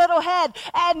here in your little head,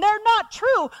 and they're not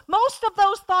true. Most of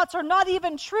those thoughts are not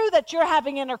even true that you're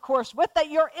having intercourse with,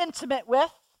 that you're intimate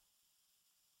with.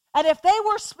 And if they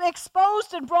were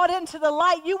exposed and brought into the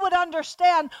light, you would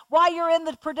understand why you're in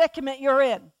the predicament you're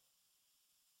in.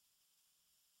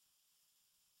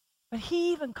 But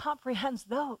he even comprehends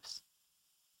those.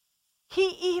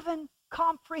 He even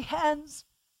comprehends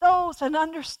those and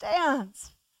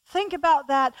understands. Think about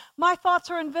that. My thoughts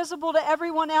are invisible to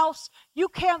everyone else. You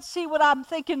can't see what I'm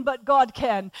thinking, but God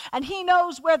can. And he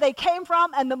knows where they came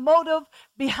from and the motive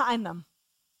behind them.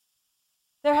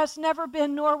 There has never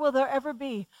been, nor will there ever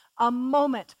be, a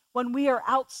moment when we are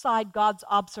outside God's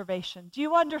observation. Do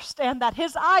you understand that?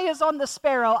 His eye is on the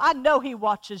sparrow. I know he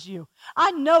watches you.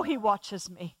 I know he watches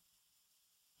me.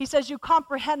 He says, you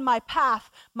comprehend my path,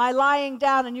 my lying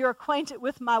down, and you're acquainted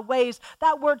with my ways.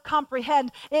 That word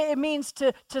comprehend, it means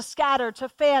to scatter, to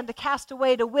fan, to cast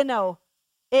away, to winnow.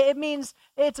 It means,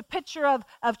 it's a picture of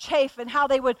chaff and how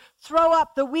they would throw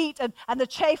up the wheat and the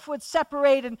chaff would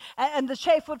separate and the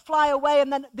chaff would fly away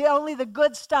and then only the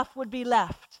good stuff would be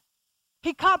left.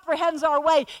 He comprehends our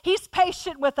way. He's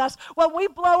patient with us. When we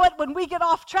blow it, when we get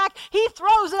off track, he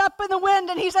throws it up in the wind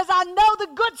and he says, I know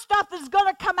the good stuff is going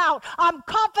to come out. I'm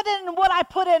confident in what I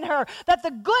put in her, that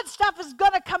the good stuff is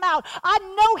going to come out. I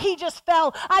know he just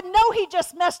fell. I know he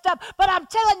just messed up, but I'm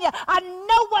telling you, I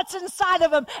know what's inside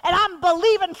of him, and I'm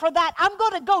believing for that. I'm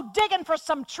going to go digging for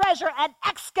some treasure and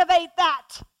excavate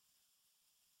that.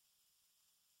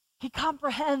 He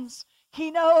comprehends.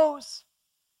 He knows.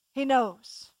 He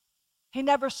knows. He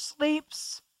never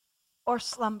sleeps or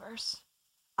slumbers.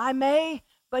 I may,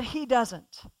 but he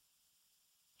doesn't.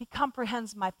 He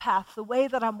comprehends my path, the way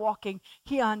that I'm walking.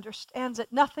 He understands it.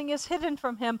 Nothing is hidden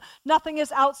from him. Nothing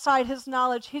is outside his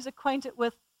knowledge. He's acquainted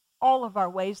with all of our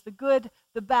ways, the good,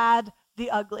 the bad,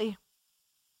 the ugly.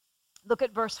 Look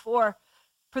at verse 4.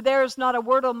 For there is not a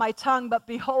word on my tongue, but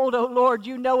behold, O Lord,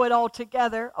 you know it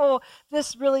altogether. Oh,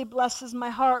 this really blesses my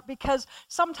heart, because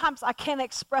sometimes I can't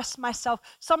express myself.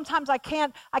 Sometimes I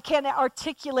can't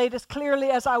articulate as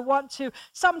clearly as I want to.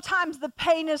 Sometimes the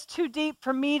pain is too deep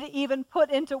for me to even put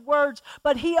into words,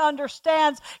 but he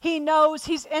understands. He knows.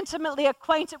 He's intimately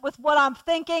acquainted with what I'm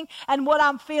thinking and what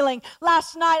I'm feeling.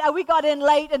 Last night, we got in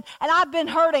late, and I've been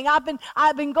hurting.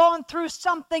 I've been going through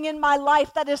something in my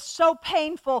life that is so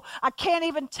painful. I can't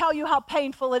even tell you how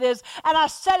painful it is. And I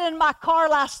sat in my car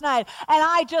last night and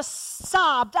I just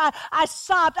sobbed. I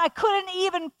sobbed. I couldn't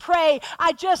even pray.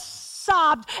 I just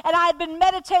sobbed. And I had been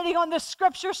meditating on the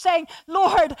scripture saying,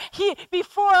 Lord,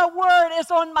 before a word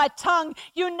is on my tongue,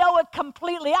 you know it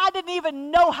completely. I didn't even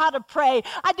know how to pray.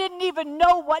 I didn't even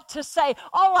know what to say.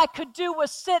 All I could do was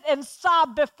sit and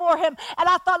sob before him. And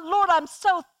I thought, Lord, I'm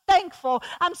so thankful.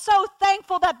 I'm so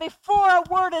thankful that before a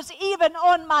word is even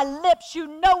on my lips, you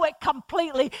know it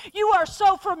completely. You are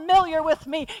so familiar with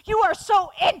me. You are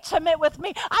so intimate with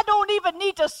me. I don't even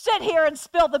need to sit here and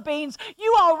spill the beans.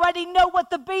 You already know what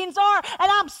the beans are, and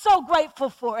I'm so grateful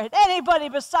for it. Anybody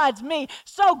besides me,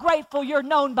 so grateful you're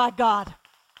known by God.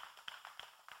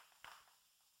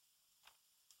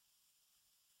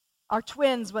 Our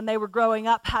twins, when they were growing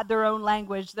up, had their own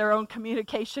language, their own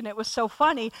communication. It was so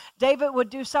funny. David would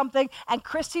do something, and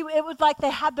Christy, it was like they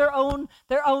had their own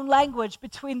language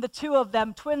between the two of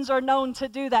them. Twins are known to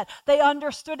do that. They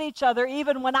understood each other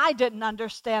even when I didn't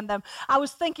understand them. I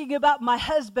was thinking about my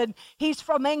husband. He's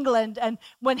from England, and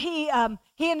when he and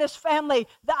his family,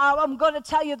 I'm going to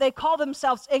tell you, they call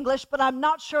themselves English, but I'm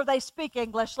not sure they speak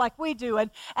English like we do.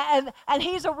 And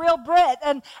he's a real Brit,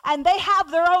 and they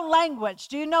have their own language.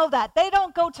 Do you know that? They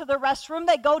don't go to the restroom,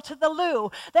 they go to the loo.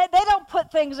 They don't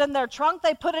put things in their trunk,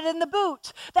 they put it in the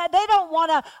boot. They don't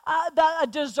want a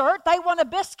dessert, they want a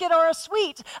biscuit or a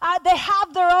sweet. They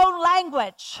have their own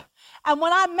language. And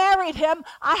when I married him,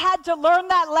 I had to learn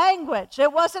that language.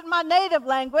 It wasn't my native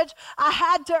language. I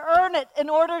had to learn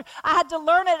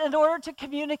it in order to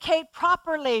communicate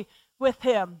properly with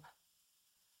him.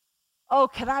 Oh,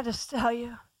 can I just tell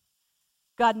you?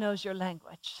 God knows your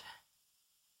language.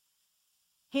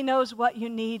 He knows what you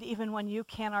need even when you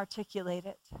can't articulate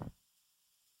it.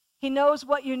 He knows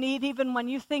what you need even when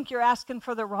you think you're asking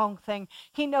for the wrong thing.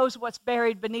 He knows what's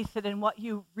buried beneath it and what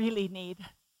you really need.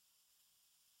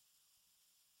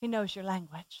 He knows your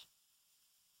language.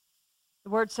 The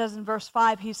word says in verse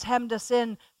 5, he's hemmed us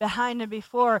in behind and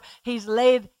before. He's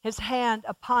laid his hand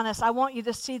upon us. I want you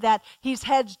to see that. He's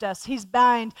hedged us. He's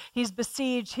bound. He's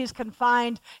besieged. He's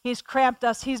confined. He's cramped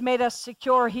us. He's made us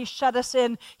secure. He's shut us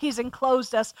in. He's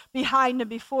enclosed us behind and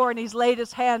before, and he's laid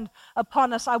his hand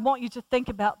upon us. I want you to think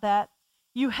about that.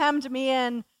 You hemmed me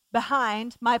in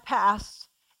behind my past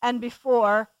and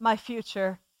before my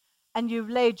future, and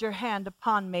you've laid your hand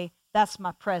upon me. That's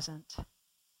my present.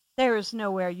 There is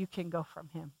nowhere you can go from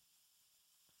him.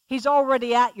 He's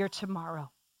already at your tomorrow.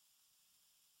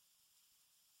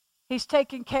 He's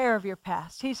taken care of your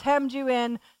past. He's hemmed you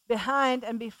in behind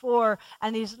and before,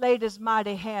 and he's laid his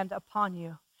mighty hand upon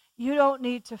you. You don't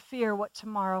need to fear what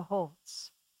tomorrow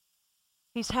holds.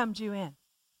 He's hemmed you in.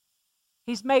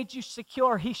 He's made you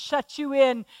secure. He shut you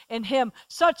in him.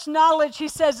 Such knowledge, he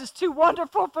says, is too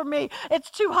wonderful for me. It's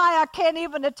too high. I can't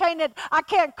even attain it. I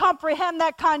can't comprehend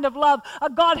that kind of love. A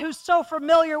God who's so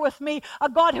familiar with me. A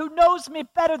God who knows me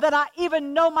better than I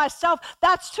even know myself.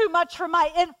 That's too much for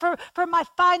my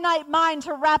finite mind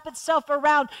to wrap itself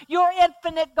around. You're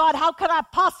infinite, God. How can I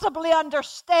possibly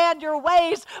understand your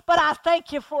ways? But I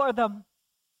thank you for them.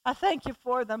 I thank you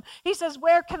for them. He says,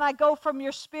 where can I go from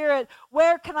your spirit?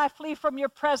 Where can I flee from your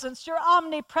presence? You're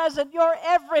omnipresent. You're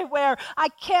everywhere. I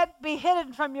can't be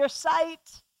hidden from your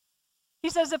sight.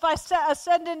 He says, if I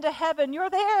ascend into heaven,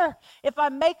 you're there. If I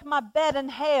make my bed in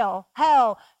hell,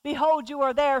 behold, you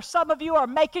are there. Some of you are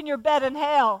making your bed in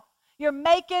hell. You're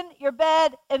making your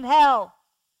bed in hell.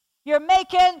 You're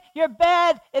making your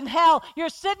bed in hell. You're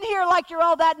sitting here like you're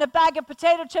all that in a bag of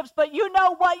potato chips, but you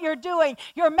know what you're doing.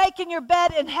 You're making your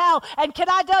bed in hell. And can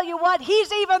I tell you what?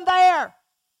 He's even there.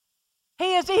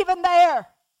 He is even there.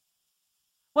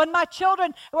 When my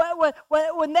children,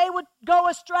 when they would go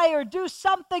astray or do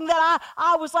something that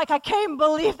I was like, I can't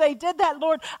believe they did that,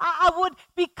 Lord, I would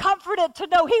be comforted to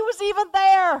know He was even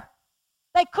there.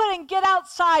 They couldn't get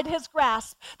outside His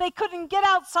grasp. They couldn't get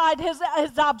outside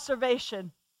His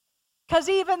observation. Because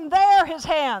even there, His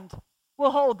hand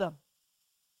will hold them.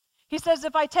 He says,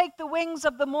 if I take the wings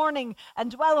of the morning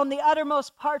and dwell on the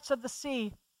uttermost parts of the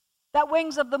sea, that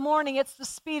wings of the morning, it's the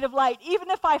speed of light. Even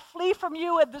if I flee from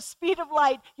you at the speed of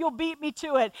light, you'll beat me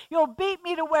to it. You'll beat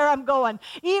me to where I'm going.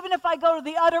 Even if I go to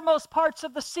the uttermost parts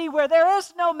of the sea where there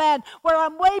is no man, where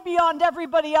I'm way beyond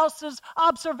everybody else's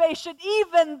observation,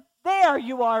 even there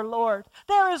you are, Lord.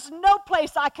 There is no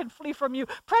place I can flee from you.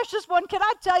 Precious one, can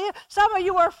I tell you, some of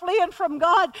you are fleeing from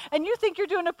God, and you think you're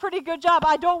doing a pretty good job.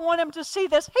 I don't want Him to see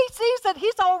this. He sees that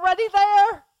He's already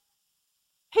there.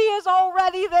 He is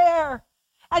already there.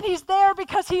 And He's there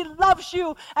because He loves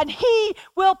you, and He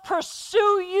will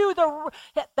pursue you,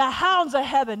 the hounds of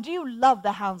heaven. Do you love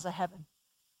the hounds of heaven?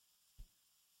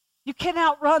 You can't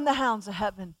outrun the hounds of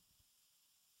heaven.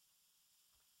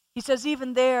 He says,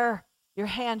 even there, your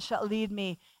hand shall lead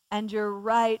me, and your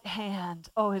right hand,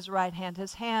 His right hand,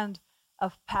 His hand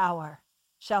of power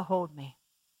shall hold me.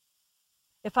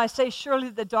 If I say, surely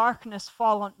the darkness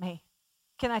fall on me.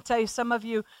 Can I tell you, some of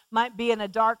you might be in a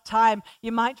dark time.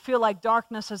 You might feel like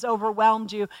darkness has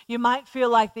overwhelmed you. You might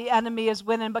feel like the enemy is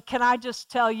winning. But can I just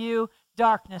tell you,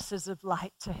 darkness is of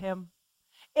light to Him.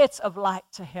 It's of light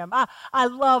to Him. I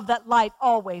love that light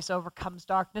always overcomes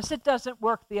darkness. It doesn't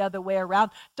work the other way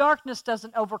around. Darkness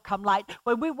doesn't overcome light.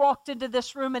 When we walked into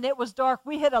this room and it was dark,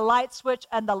 we hit a light switch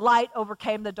and the light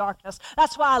overcame the darkness.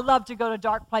 That's why I love to go to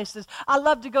dark places. I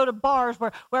love to go to bars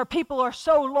where people are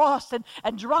so lost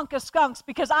and drunk as skunks,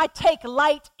 because I take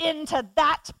light into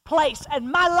that place and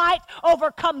my light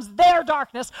overcomes their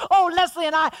darkness. Oh, Leslie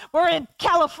and I were in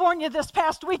California this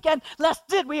past weekend.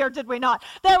 Did we or did we not?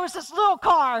 There was this little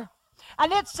car,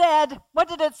 and it said, what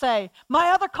did it say? My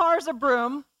other car is a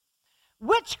broom,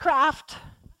 witchcraft,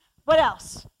 what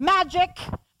else? Magic.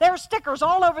 There were stickers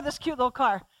all over this cute little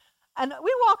car. And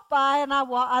we walked by, and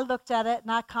I looked at it,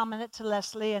 and I commented to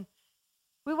Leslie, and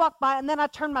we walked by, and then I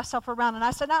turned myself around, and I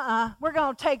said, we're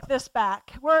going to take this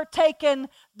back. We're taking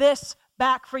this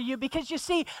back for you, because you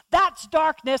see, that's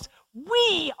darkness.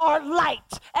 We are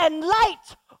light, and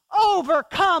light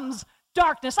overcomes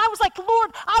darkness. I was like,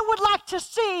 Lord, I would like to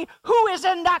see who is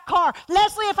in that car.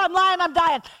 Leslie, if I'm lying, I'm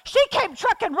dying. She came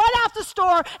trucking right out the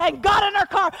store and got in her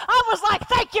car. I was like,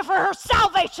 thank you for her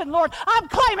salvation, Lord. I'm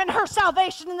claiming her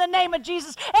salvation in the name of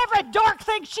Jesus. Every dark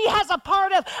thing she has a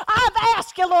part of, I've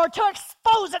asked you, Lord, to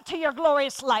expose it to your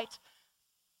glorious light.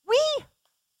 We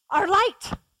are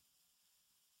light.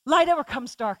 Light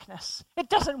overcomes darkness. It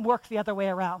doesn't work the other way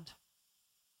around.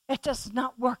 It does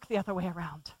not work the other way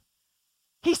around.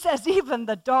 He says, even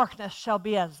the darkness shall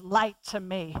be as light to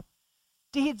me.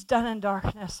 Deeds done in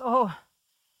darkness.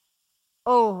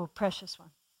 Oh, precious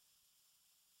one.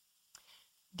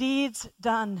 Deeds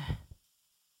done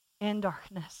in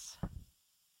darkness.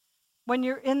 When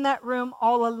you're in that room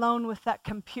all alone with that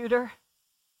computer,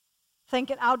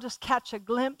 thinking, I'll just catch a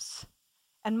glimpse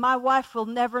and my wife will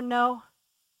never know.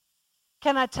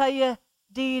 Can I tell you,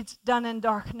 deeds done in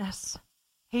darkness,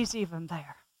 He's even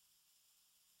there.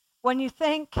 When you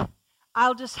think,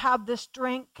 I'll just have this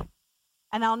drink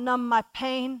and I'll numb my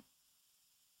pain,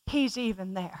 He's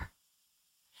even there.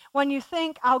 When you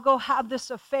think, I'll go have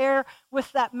this affair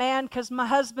with that man because my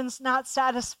husband's not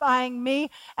satisfying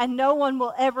me and no one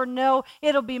will ever know,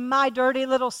 it'll be my dirty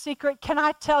little secret. Can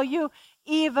I tell you,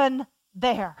 even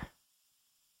there,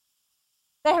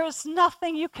 there is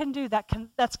nothing you can do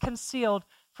that's concealed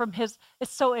from His.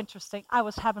 It's so interesting. I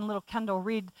was having little Kendall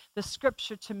read the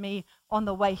scripture to me on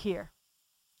the way here.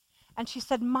 And she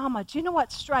said, Mama, do you know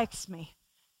what strikes me?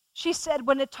 She said,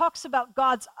 when it talks about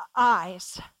God's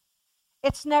eyes,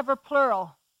 it's never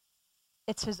plural.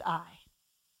 It's His eye.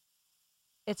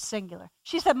 It's singular.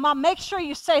 She said, Mom, make sure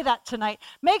you say that tonight.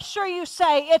 Make sure you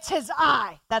say it's His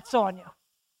eye that's on you.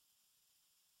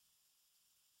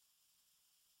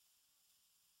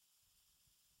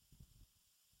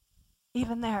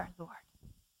 Even there, Lord.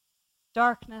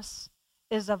 Darkness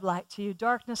is of light to you.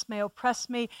 Darkness may oppress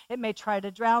me. It may try to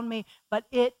drown me, but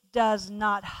it does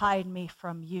not hide me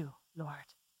from you, Lord.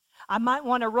 I might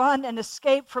want to run and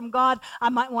escape from God. I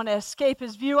might want to escape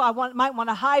his view. Might want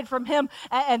to hide from him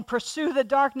and pursue the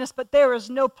darkness, but there is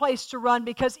no place to run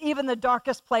because even the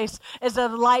darkest place is a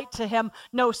light to him.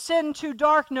 No sin too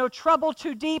dark, no trouble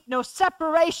too deep, no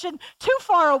separation too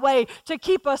far away to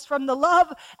keep us from the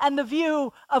love and the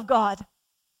view of God.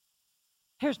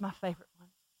 Here's my favorite one.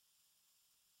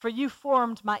 For you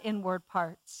formed my inward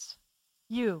parts.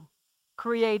 You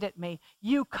created me.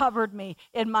 You covered me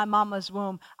in my mama's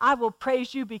womb. I will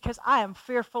praise you because I am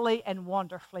fearfully and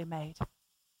wonderfully made.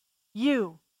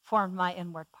 You formed my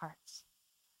inward parts.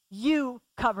 You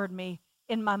covered me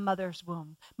in my mother's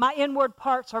womb. My inward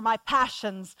parts are my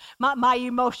passions, my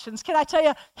emotions. Can I tell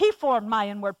you, he formed my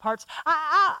inward parts.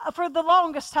 For the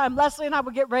longest time, Leslie and I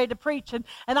would get ready to preach, and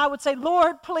I would say,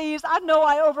 Lord, please, I know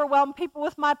I overwhelm people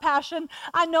with my passion.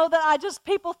 I know that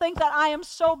people think that I am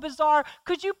so bizarre.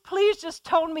 Could you please just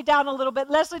tone me down a little bit?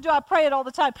 Leslie, do I pray it all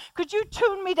the time? Could you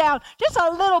tune me down just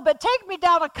a little bit? Take me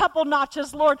down a couple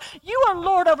notches, Lord. You are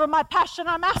Lord over my passion.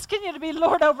 I'm asking you to be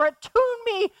Lord over it.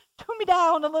 Tune me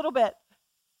down a little bit.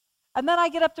 And then I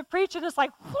get up to preach and it's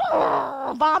like,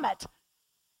 vomit.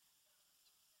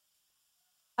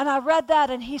 And I read that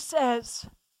and he says,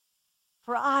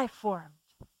 for I formed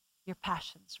your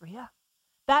passions, Rhea.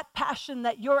 That passion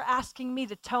that you're asking me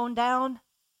to tone down,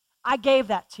 I gave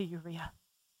that to you, Rhea.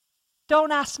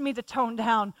 Don't ask me to tone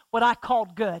down what I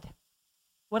called good.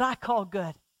 What I call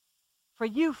good. For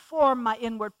you formed my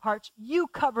inward parts. You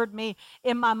covered me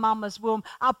in my mama's womb.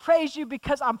 I'll praise you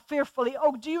because I'm fearfully.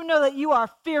 Oh, do you know that you are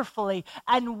fearfully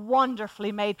and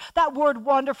wonderfully made? That word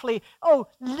wonderfully,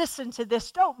 listen to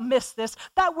this. Don't miss this.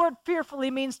 That word fearfully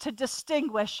means to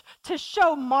distinguish, to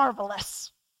show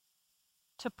marvelous,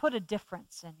 to put a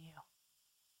difference in you.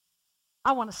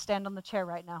 I want to stand on the chair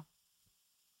right now.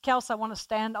 Kels, I want to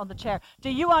stand on the chair.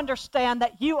 Do you understand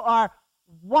that you are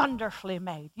wonderfully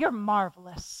made? You're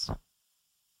marvelous.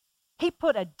 He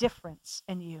put a difference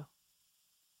in you.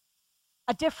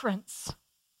 A difference.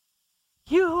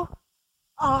 You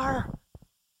are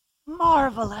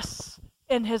marvelous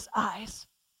in his eyes.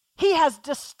 He has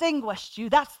distinguished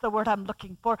you. That's the word I'm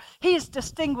looking for. He's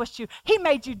distinguished you. He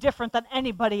made you different than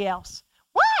anybody else.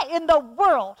 Why in the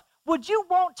world would you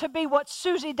want to be what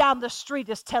Susie down the street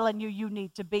is telling you you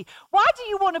need to be? Why do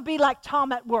you want to be like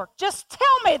Tom at work? Just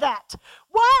tell me that.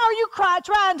 Why are you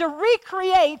trying to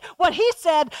recreate what he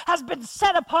said has been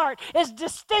set apart, is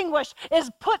distinguished,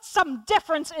 is put some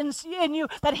difference in you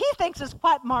that he thinks is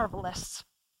quite marvelous?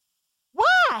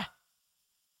 Why?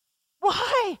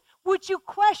 Why would you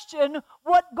question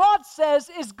what God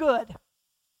says is good?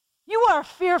 You are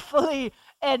fearfully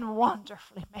and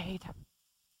wonderfully made.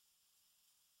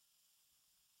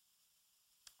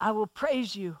 I will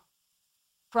praise you,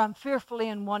 for I'm fearfully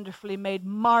and wonderfully made.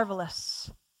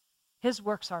 Marvelous. His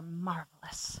works are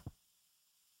marvelous.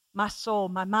 My soul,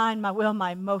 my mind, my will,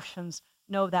 my emotions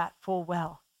know that full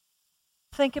well.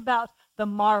 Think about the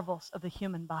marvels of the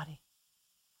human body.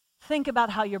 Think about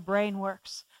how your brain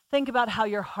works. Think about how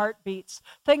your heart beats.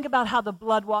 Think about how the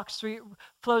blood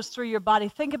flows through your body.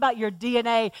 Think about your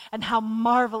DNA and how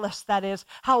marvelous that is,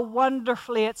 how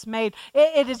wonderfully it's made.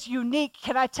 It is unique.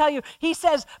 Can I tell you? He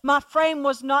says, my frame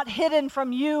was not hidden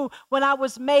from you when I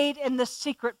was made in the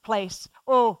secret place.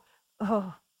 Oh,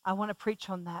 I want to preach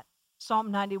on that.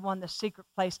 Psalm 91, the secret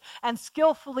place. And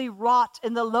skillfully wrought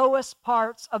in the lowest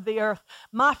parts of the earth.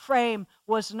 My frame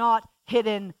was not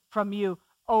hidden from you.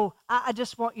 Oh, I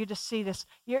just want you to see this.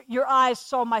 Your eyes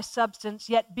saw my substance,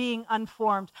 yet being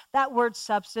unformed. That word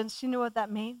substance, you know what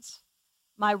that means?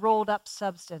 My rolled up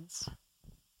substance.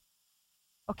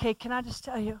 Okay, can I just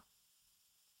tell you?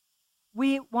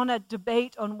 We want to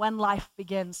debate on when life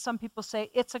begins. Some people say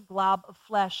it's a glob of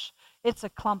flesh. It's a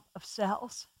clump of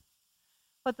cells.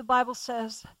 But the Bible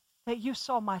says that you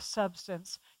saw my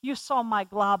substance. You saw my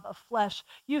glob of flesh.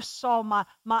 You saw my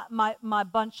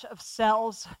bunch of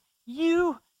cells.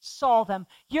 You saw them.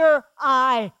 Your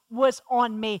eye was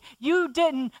on me. You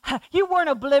weren't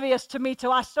oblivious to me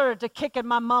till I started to kick in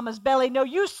my mama's belly. No,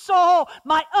 you saw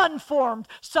my unformed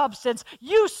substance.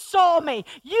 You saw me.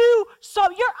 Your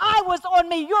eye was on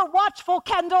me. Your watchful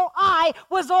Kendall eye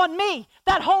was on me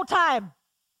that whole time.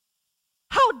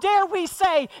 How dare we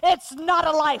say it's not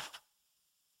a life?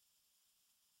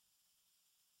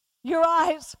 Your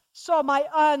eyes saw my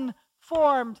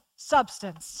unformed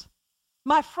substance.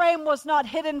 My frame was not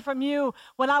hidden from you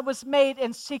when I was made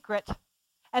in secret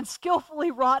and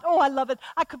skillfully wrought. Oh, I love it.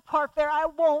 I could park there. I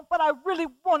won't, but I really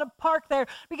want to park there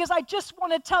because I just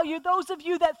want to tell you, those of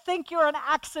you that think you're an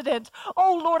accident,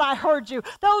 oh, Lord, I heard you.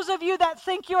 Those of you that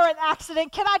think you're an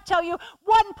accident, can I tell you,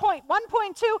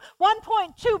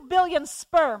 1.2 billion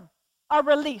sperm are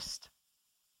released.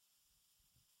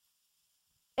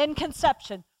 in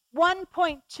conception.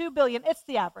 1.2 billion. It's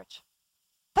the average.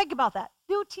 Think about that.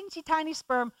 New teensy tiny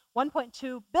sperm,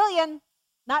 1.2 billion.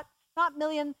 Not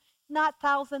million, not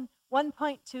thousand,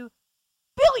 1.2 billion.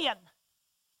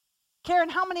 Karen,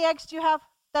 how many eggs do you have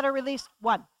that are released?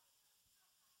 1.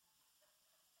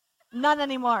 None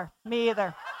anymore. Me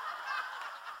either.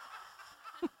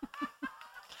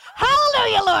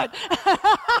 Hallelujah, Lord.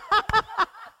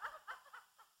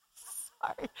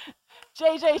 Sorry.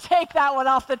 JJ, take that one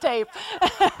off the tape.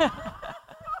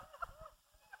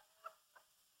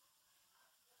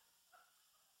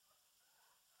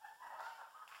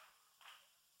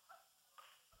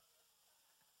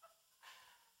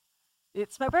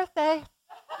 It's my birthday.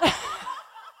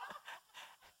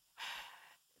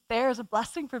 There's a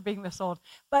blessing for being this old.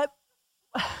 But,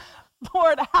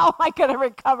 Lord, how am I going to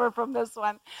recover from this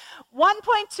one?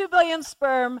 1.2 billion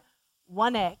sperm,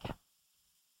 1 egg.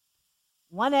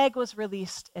 1 egg was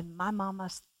released in my mama.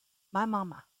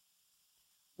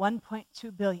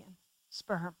 1.2 billion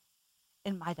sperm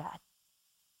in my dad.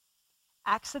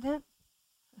 Accident?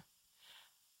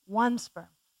 1 sperm,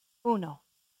 uno,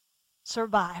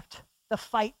 survived the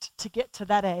fight to get to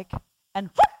that egg, and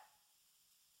whoop,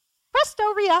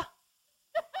 presto, Rhea.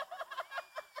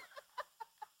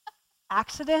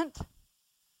 Accident,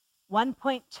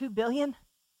 1.2 billion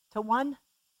to 1.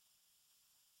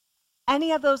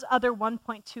 Any of those other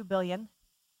 1.2 billion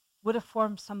would have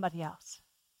formed somebody else.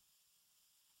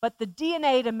 But the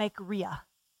DNA to make Rhea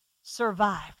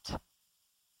survived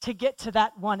to get to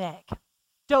that 1 egg.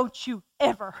 Don't you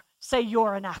ever say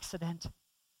you're an accident.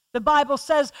 The Bible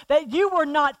says that you were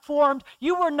not formed,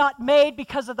 you were not made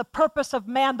because of the purpose of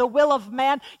man, the will of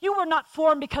man. You were not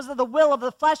formed because of the will of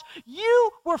the flesh.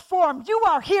 You were formed. You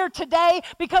are here today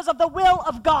because of the will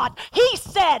of God. He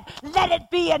said, let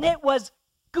it be, and it was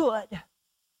good.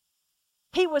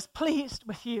 He was pleased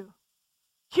with you.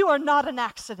 You are not an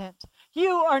accident.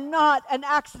 You are not an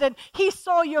accident. He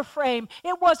saw your frame.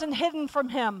 It wasn't hidden from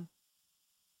him.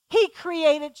 He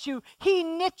created you. He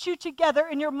knit you together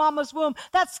in your mama's womb.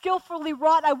 That's skillfully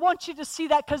wrought. I want you to see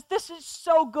that because this is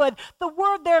so good. The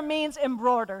word there means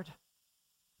embroidered.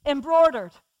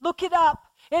 Embroidered. Look it up.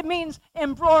 It means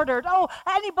embroidered. Oh,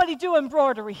 anybody do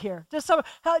embroidery here? Just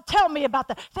tell me about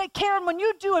that. Say, Karen, when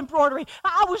you do embroidery,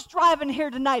 I was driving here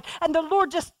tonight, and the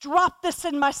Lord just dropped this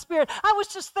in my spirit. I was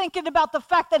just thinking about the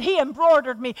fact that he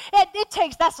embroidered me.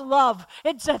 That's love.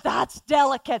 That's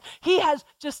delicate. He has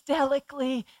just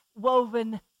delicately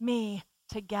woven me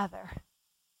together.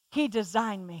 He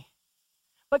designed me.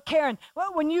 But Karen,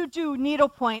 when you do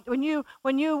needlepoint, when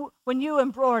you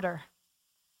embroider,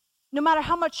 no matter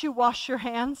how much you wash your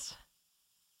hands,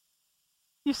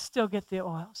 you still get the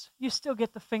oils. You still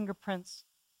get the fingerprints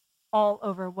all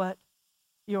over what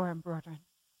you're embroidering.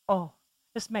 Oh,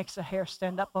 this makes a hair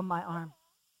stand up on my arm.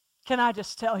 Can I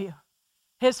just tell you,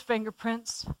 his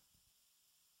fingerprints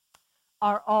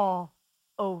are all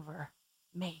over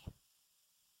me.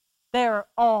 They're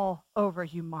all over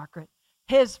you, Margaret.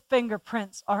 His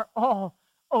fingerprints are all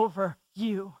over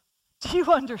you. Do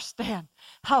you understand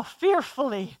how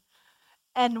fearfully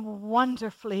and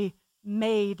wonderfully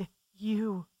made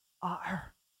you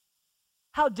are?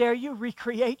 How dare you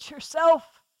recreate yourself?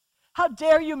 How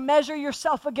dare you measure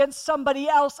yourself against somebody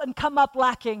else and come up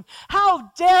lacking?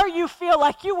 How dare you feel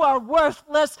like you are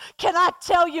worthless? Can I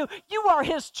tell you, you are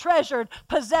his treasured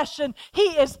possession. He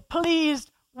is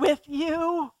pleased with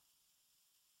you.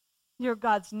 You're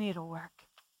God's needlework.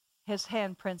 His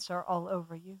handprints are all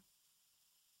over you.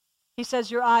 He says,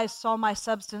 your eyes saw my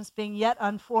substance being yet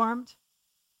unformed,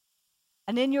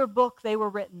 and in your book they were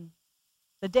written,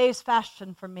 the days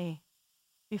fashioned for me,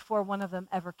 before one of them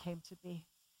ever came to be.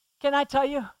 Can I tell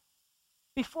you,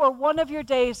 before one of your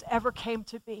days ever came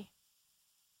to be,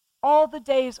 all the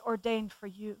days ordained for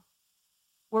you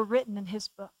were written in his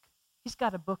book. He's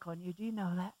got a book on you. Do you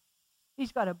know that?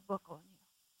 He's got a book on you.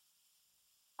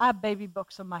 I have baby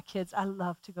books on my kids. I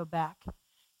love to go back.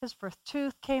 His first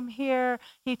tooth came here.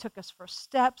 He took his first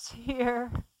steps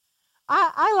here.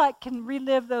 I can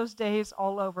relive those days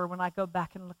all over when I go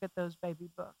back and look at those baby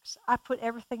books. I put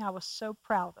everything I was so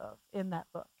proud of in that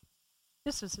book.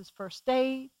 This is his first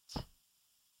date.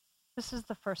 This is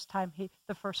the first time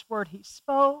the first word he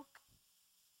spoke.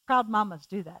 Proud mamas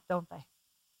do that, don't they?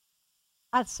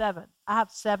 I have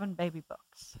 7 baby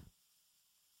books.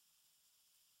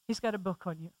 He's got a book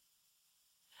on you.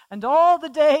 And all the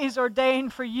days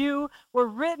ordained for you were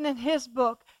written in his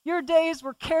book. Your days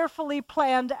were carefully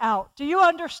planned out. Do you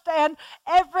understand?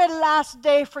 Every last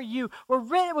day for you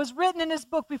was written in his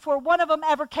book before one of them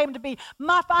ever came to be.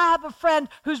 I have a friend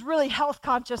who's really health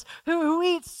conscious, who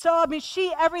eats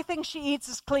everything she eats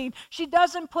is clean. She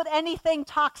doesn't put anything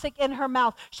toxic in her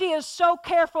mouth. She is so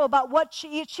careful about what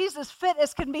she eats. She's as fit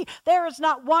as can be. There is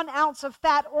not 1 ounce of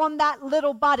fat on that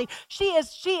little body. She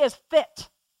is fit.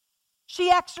 She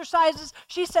exercises.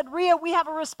 She said, Rhea, we have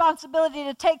a responsibility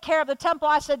to take care of the temple.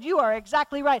 I said, you are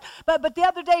exactly right. But the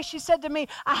other day she said to me,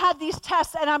 I had these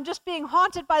tests and I'm just being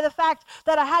haunted by the fact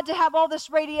that I had to have all this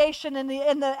radiation in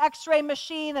the x-ray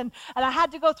machine and I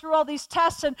had to go through all these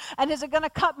tests and is it going to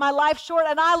cut my life short?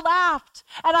 And I laughed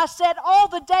and I said, all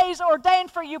the days ordained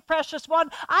for you, precious one.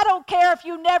 I don't care if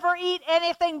you never eat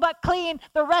anything but clean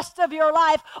the rest of your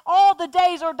life. All the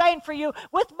days ordained for you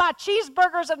with my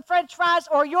cheeseburgers and french fries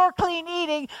or your clean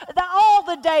eating, all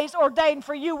the days ordained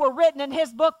for you were written in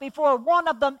his book before one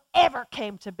of them ever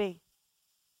came to be.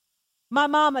 My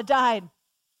mama died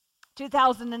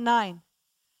 2009.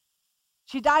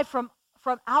 She died from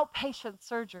outpatient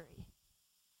surgery.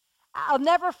 I'll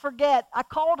never forget, I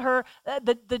called her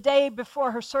the day before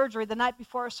her surgery, the night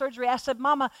before her surgery. I said,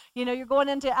 Mama, you're going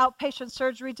into outpatient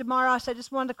surgery tomorrow. I said, I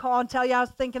just wanted to call and tell you I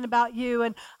was thinking about you,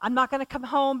 and I'm not going to come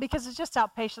home because it's just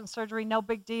outpatient surgery, no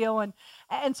big deal.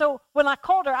 And so when I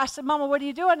called her, I said, Mama, what are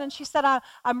you doing? And she said,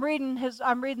 I'm reading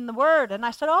the Word. And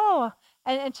I said, oh.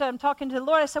 And so I'm talking to the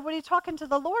Lord. I said, what are you talking to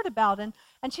the Lord about? And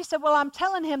she said, well, I'm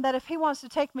telling him that if he wants to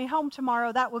take me home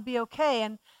tomorrow, that would be okay.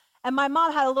 And my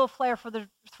mom had a little flair for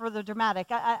the dramatic.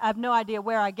 I have no idea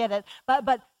where I get it,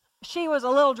 but she was a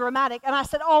little dramatic. And I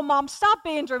said, oh, Mom, stop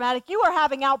being dramatic. You are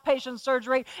having outpatient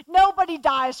surgery. Nobody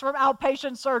dies from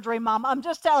outpatient surgery, Mom. I'm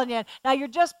just telling you. Now, you're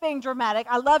just being dramatic.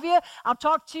 I love you. I'll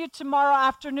talk to you tomorrow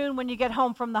afternoon when you get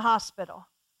home from the hospital.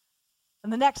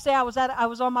 And the next day I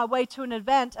was on my way to an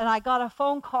event, and I got a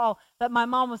phone call that my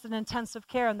mom was in intensive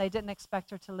care, and they didn't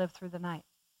expect her to live through the night.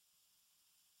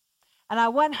 And I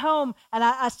went home and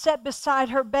I sat beside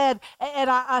her bed and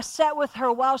I sat with her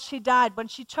while she died. When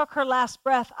she took her last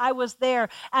breath, I was there.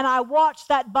 And I watched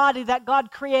that body that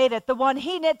God created, the one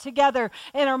he knit together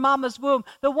in her mama's womb,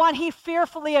 the one he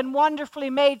fearfully and wonderfully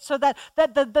made so that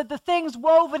the things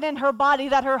woven in her body,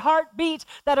 that her heart beat,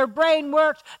 that her brain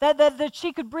worked, that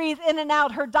she could breathe in and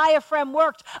out, her diaphragm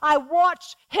worked. I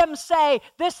watched him say,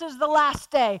 this is the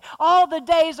last day. All the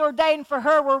days ordained for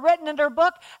her were written in her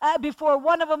book before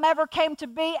one of them ever came to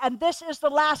be, and this is the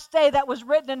last day that was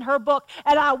written in her book.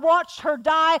 And I watched her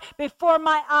die before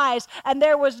my eyes, and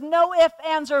there was no ifs,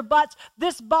 ands, or buts.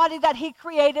 This body that he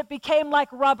created became like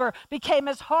rubber, became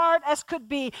as hard as could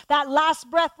be. That last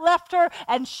breath left her,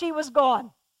 and she was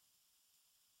gone.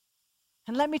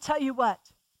 And let me tell you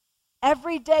what,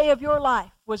 every day of your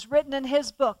life was written in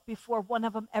his book before one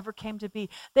of them ever came to be.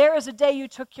 There is a day you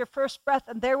took your first breath,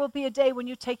 and there will be a day when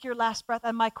you take your last breath.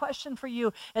 And my question for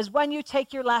you is, when you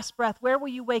take your last breath, where will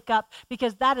you wake up?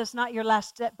 Because that is not your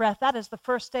last breath. That is the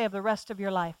first day of the rest of your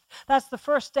life. That's the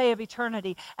first day of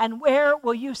eternity. And where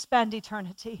will you spend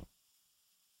eternity?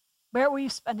 Where will you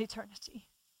spend eternity?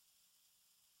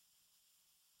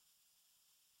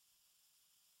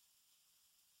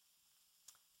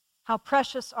 How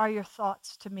precious are your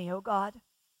thoughts to me, O God.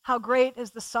 How great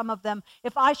is the sum of them.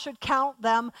 If I should count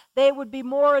them, they would be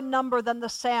more in number than the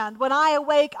sand. When I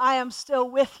awake, I am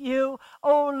still with you.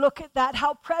 Oh, look at that.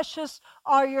 How precious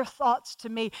are your thoughts to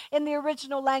me. In the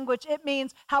original language, it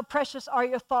means, how precious are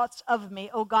your thoughts of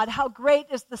me, oh God. How great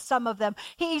is the sum of them.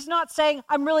 He's not saying,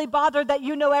 I'm really bothered that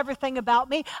you know everything about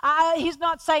me. He's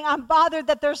not saying, I'm bothered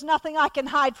that there's nothing I can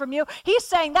hide from you. He's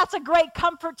saying, that's a great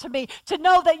comfort to me, to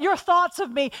know that your thoughts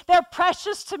of me, they're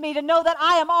precious to me, to know that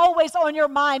I am always on your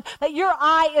mind, that your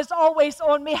eye is always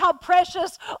on me. How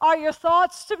precious are your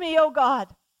thoughts to me, oh God.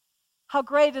 How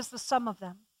great is the sum of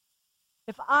them.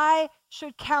 If I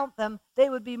should count them, they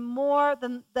would be more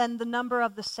than the number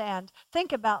of the sand.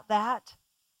 Think about that.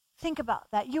 Think about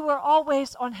that. You are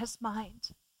always on his mind.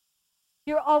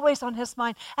 You're always on his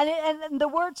mind. And the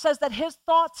word says that his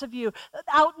thoughts of you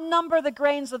outnumber the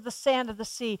grains of the sand of the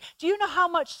sea. Do you know how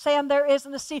much sand there is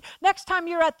in the sea? Next time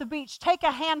you're at the beach, take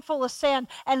a handful of sand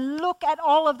and look at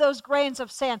all of those grains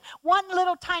of sand. One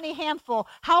little tiny handful.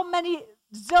 How many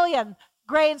zillion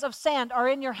grains of sand are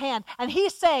in your hand? And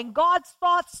he's saying God's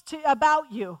thoughts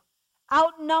about you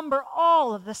outnumber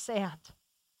all of the sand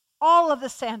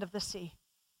of the sea.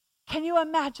 Can you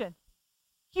imagine?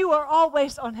 You are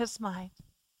always on his mind.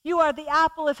 You are the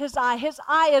apple of his eye. His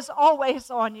eye is always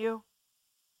on you.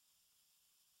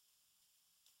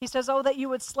 He says, oh, that you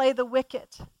would slay the wicked.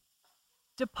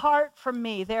 Depart from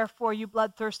me, therefore, you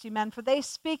bloodthirsty men, for they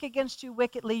speak against you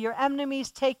wickedly. Your enemies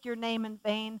take your name in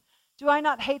vain. Do I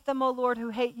not hate them, O Lord, who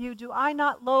hate you? Do I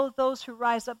not loathe those who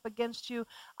rise up against you?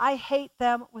 I hate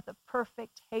them with a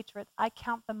perfect hatred. I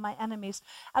count them my enemies.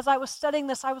 As I was studying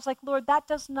this, I was like, Lord, that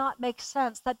does not make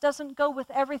sense. That doesn't go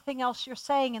with everything else you're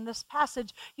saying in this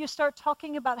passage. You start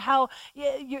talking about how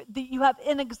you have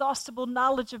inexhaustible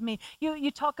knowledge of me. You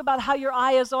talk about how your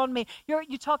eye is on me.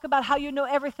 You talk about how you know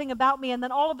everything about me. And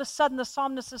then all of a sudden the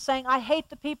psalmist is saying, I hate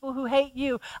the people who hate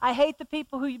you. I hate the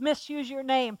people who misuse your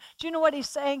name. Do you know what he's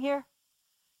saying here?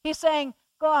 He's saying,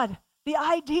 God, the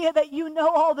idea that you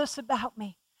know all this about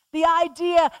me, the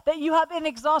idea that you have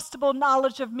inexhaustible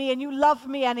knowledge of me and you love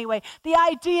me anyway, the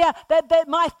idea that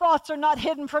my thoughts are not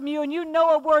hidden from you and you know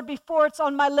a word before it's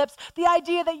on my lips, the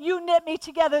idea that you knit me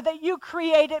together, that you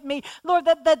created me, Lord,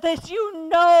 that you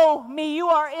know me, you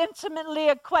are intimately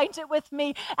acquainted with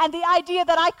me, and the idea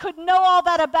that I could know all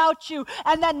that about you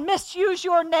and then misuse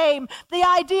your name, the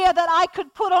idea that I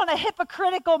could put on a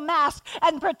hypocritical mask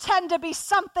and pretend to be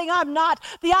something I'm not,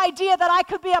 the idea that I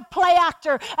could be a play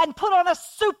actor and put on a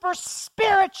super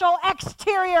spiritual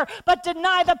exterior but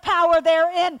deny the power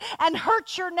therein and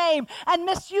hurt your name and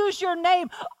misuse your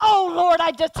name. Oh Lord, I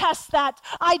detest that.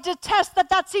 I detest that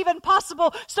that's even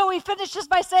possible. So he finishes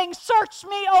by saying, search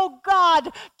me, oh God.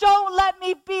 Don't let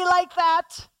me be like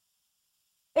that.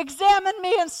 Examine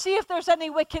me and see if there's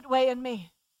any wicked way in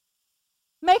me.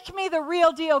 Make me the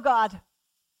real deal, God.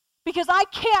 Because I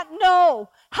can't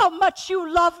know how much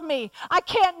you love me. I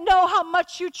can't know how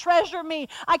much you treasure me.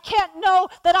 I can't know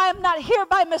that I am not here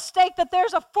by mistake, that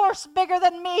there's a force bigger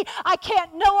than me. I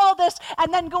can't know all this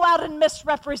and then go out and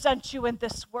misrepresent you in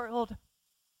this world.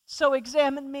 So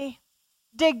examine me,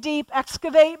 dig deep,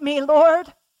 excavate me,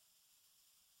 Lord,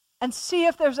 and see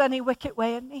if there's any wicked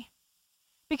way in me.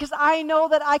 Because I know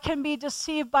that I can be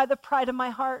deceived by the pride of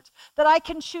my heart, that I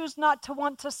can choose not to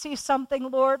want to see something,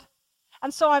 Lord.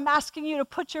 And so I'm asking you to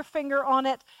put your finger on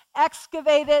it,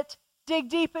 excavate it, dig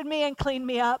deep in me and clean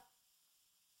me up.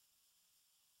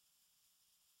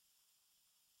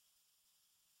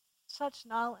 Such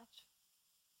knowledge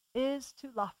is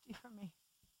too lofty for me.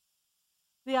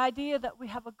 The idea that we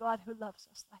have a God who loves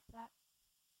us like that.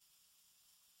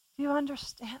 Do you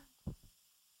understand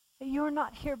that you are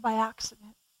not here by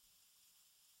accident?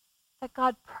 That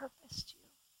God purposed you.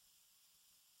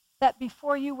 That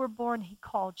before you were born, he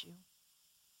called you.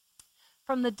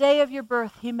 From the day of your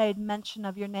birth, he made mention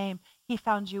of your name. He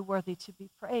found you worthy to be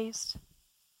praised.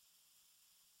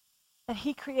 That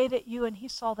he created you and he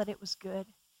saw that it was good.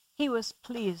 He was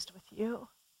pleased with you.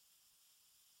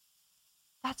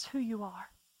 That's who you are.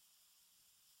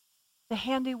 The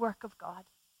handiwork of God.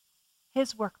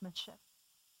 His workmanship.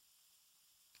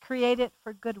 Created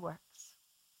for good works.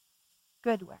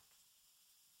 Good works.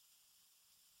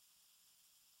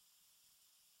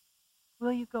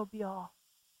 Will you go be all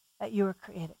that you were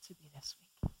created to be this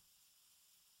week?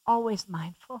 Always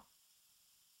mindful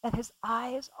that his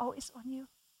eye is always on you.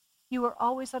 You are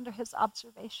always under his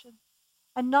observation,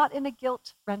 and not in a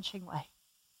guilt-wrenching way.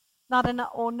 Not in a,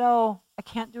 oh no, I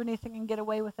can't do anything and get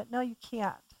away with it. No, you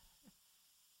can't.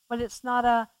 But it's not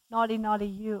a naughty, naughty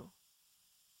you.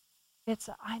 It's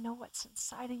a, I know what's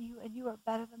inside of you, and you are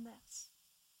better than this.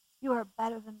 You are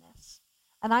better than this.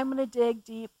 And I'm going to dig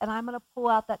deep, and I'm going to pull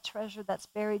out that treasure that's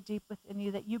buried deep within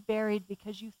you that you buried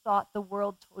because you thought the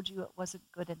world told you it wasn't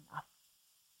good enough.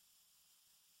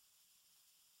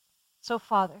 So,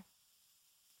 Father,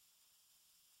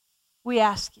 we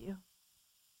ask you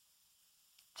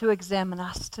to examine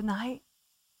us tonight.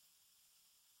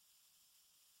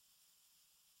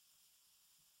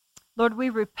 Lord, we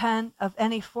repent of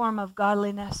any form of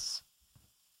godliness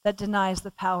that denies the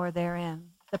power therein.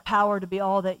 The power to be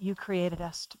all that you created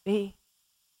us to be.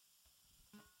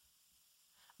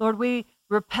 Lord, we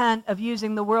repent of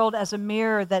using the world as a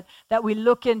mirror that we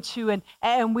look into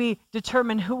and we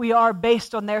determine who we are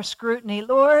based on their scrutiny.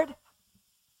 Lord,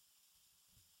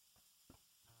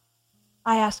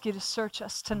 I ask you to search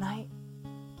us tonight,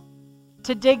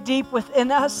 to dig deep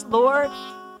within us, Lord.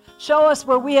 Show us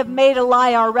where we have made a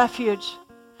lie our refuge.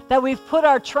 That we've put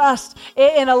our trust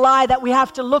in a lie, that we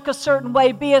have to look a certain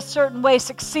way, be a certain way,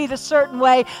 succeed a certain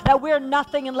way, that we're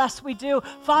nothing unless we do.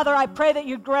 Father, I pray that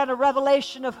you'd grant a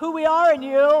revelation of who we are in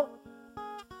you.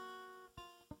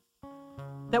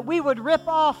 That we would rip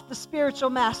off the spiritual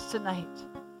mask tonight.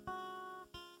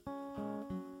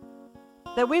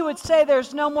 That we would say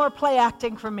there's no more play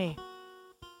acting for me.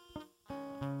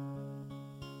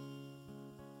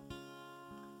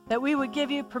 That we would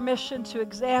give you permission to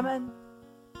examine,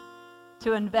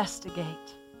 to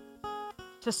investigate,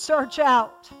 to search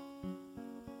out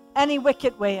any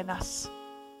wicked way in us,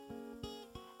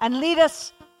 and lead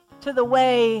us to the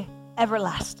way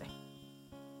everlasting.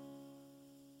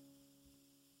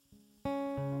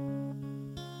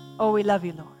 Oh, we love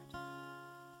you, Lord.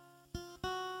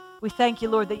 We thank you,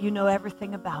 Lord, that you know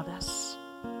everything about us.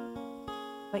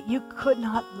 But you could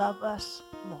not love us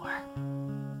more.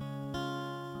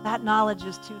 That knowledge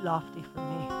is too lofty for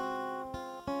me.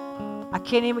 I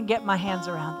can't even get my hands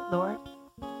around it, Lord.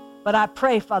 But I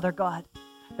pray, Father God,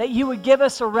 that you would give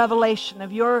us a revelation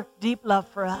of your deep love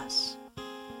for us.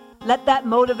 Let that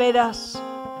motivate us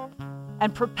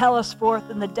and propel us forth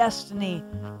in the destiny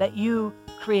that you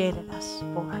created us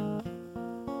for.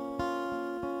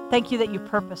 Thank you that you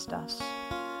purposed us.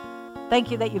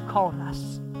 Thank you that you called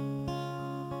us.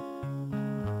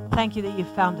 Thank you that you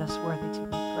found us worthy to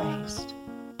be praised.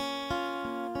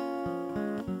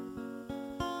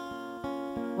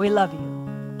 We love you,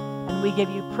 and we give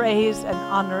you praise and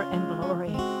honor and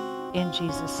glory in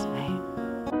Jesus' name.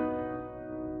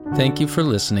 Thank you for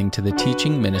listening to the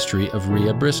teaching ministry of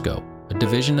Rhea Briscoe, a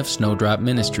division of Snowdrop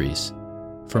Ministries.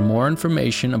 For more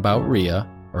information about Rhea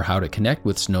or how to connect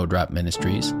with Snowdrop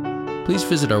Ministries, please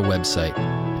visit our website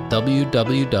at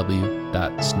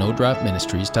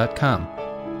www.snowdropministries.com,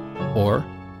 or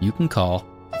you can call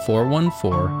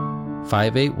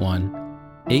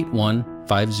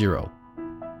 414-581-8150.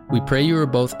 We pray you are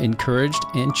both encouraged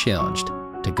and challenged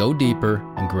to go deeper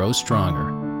and grow stronger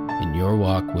in your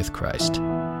walk with Christ.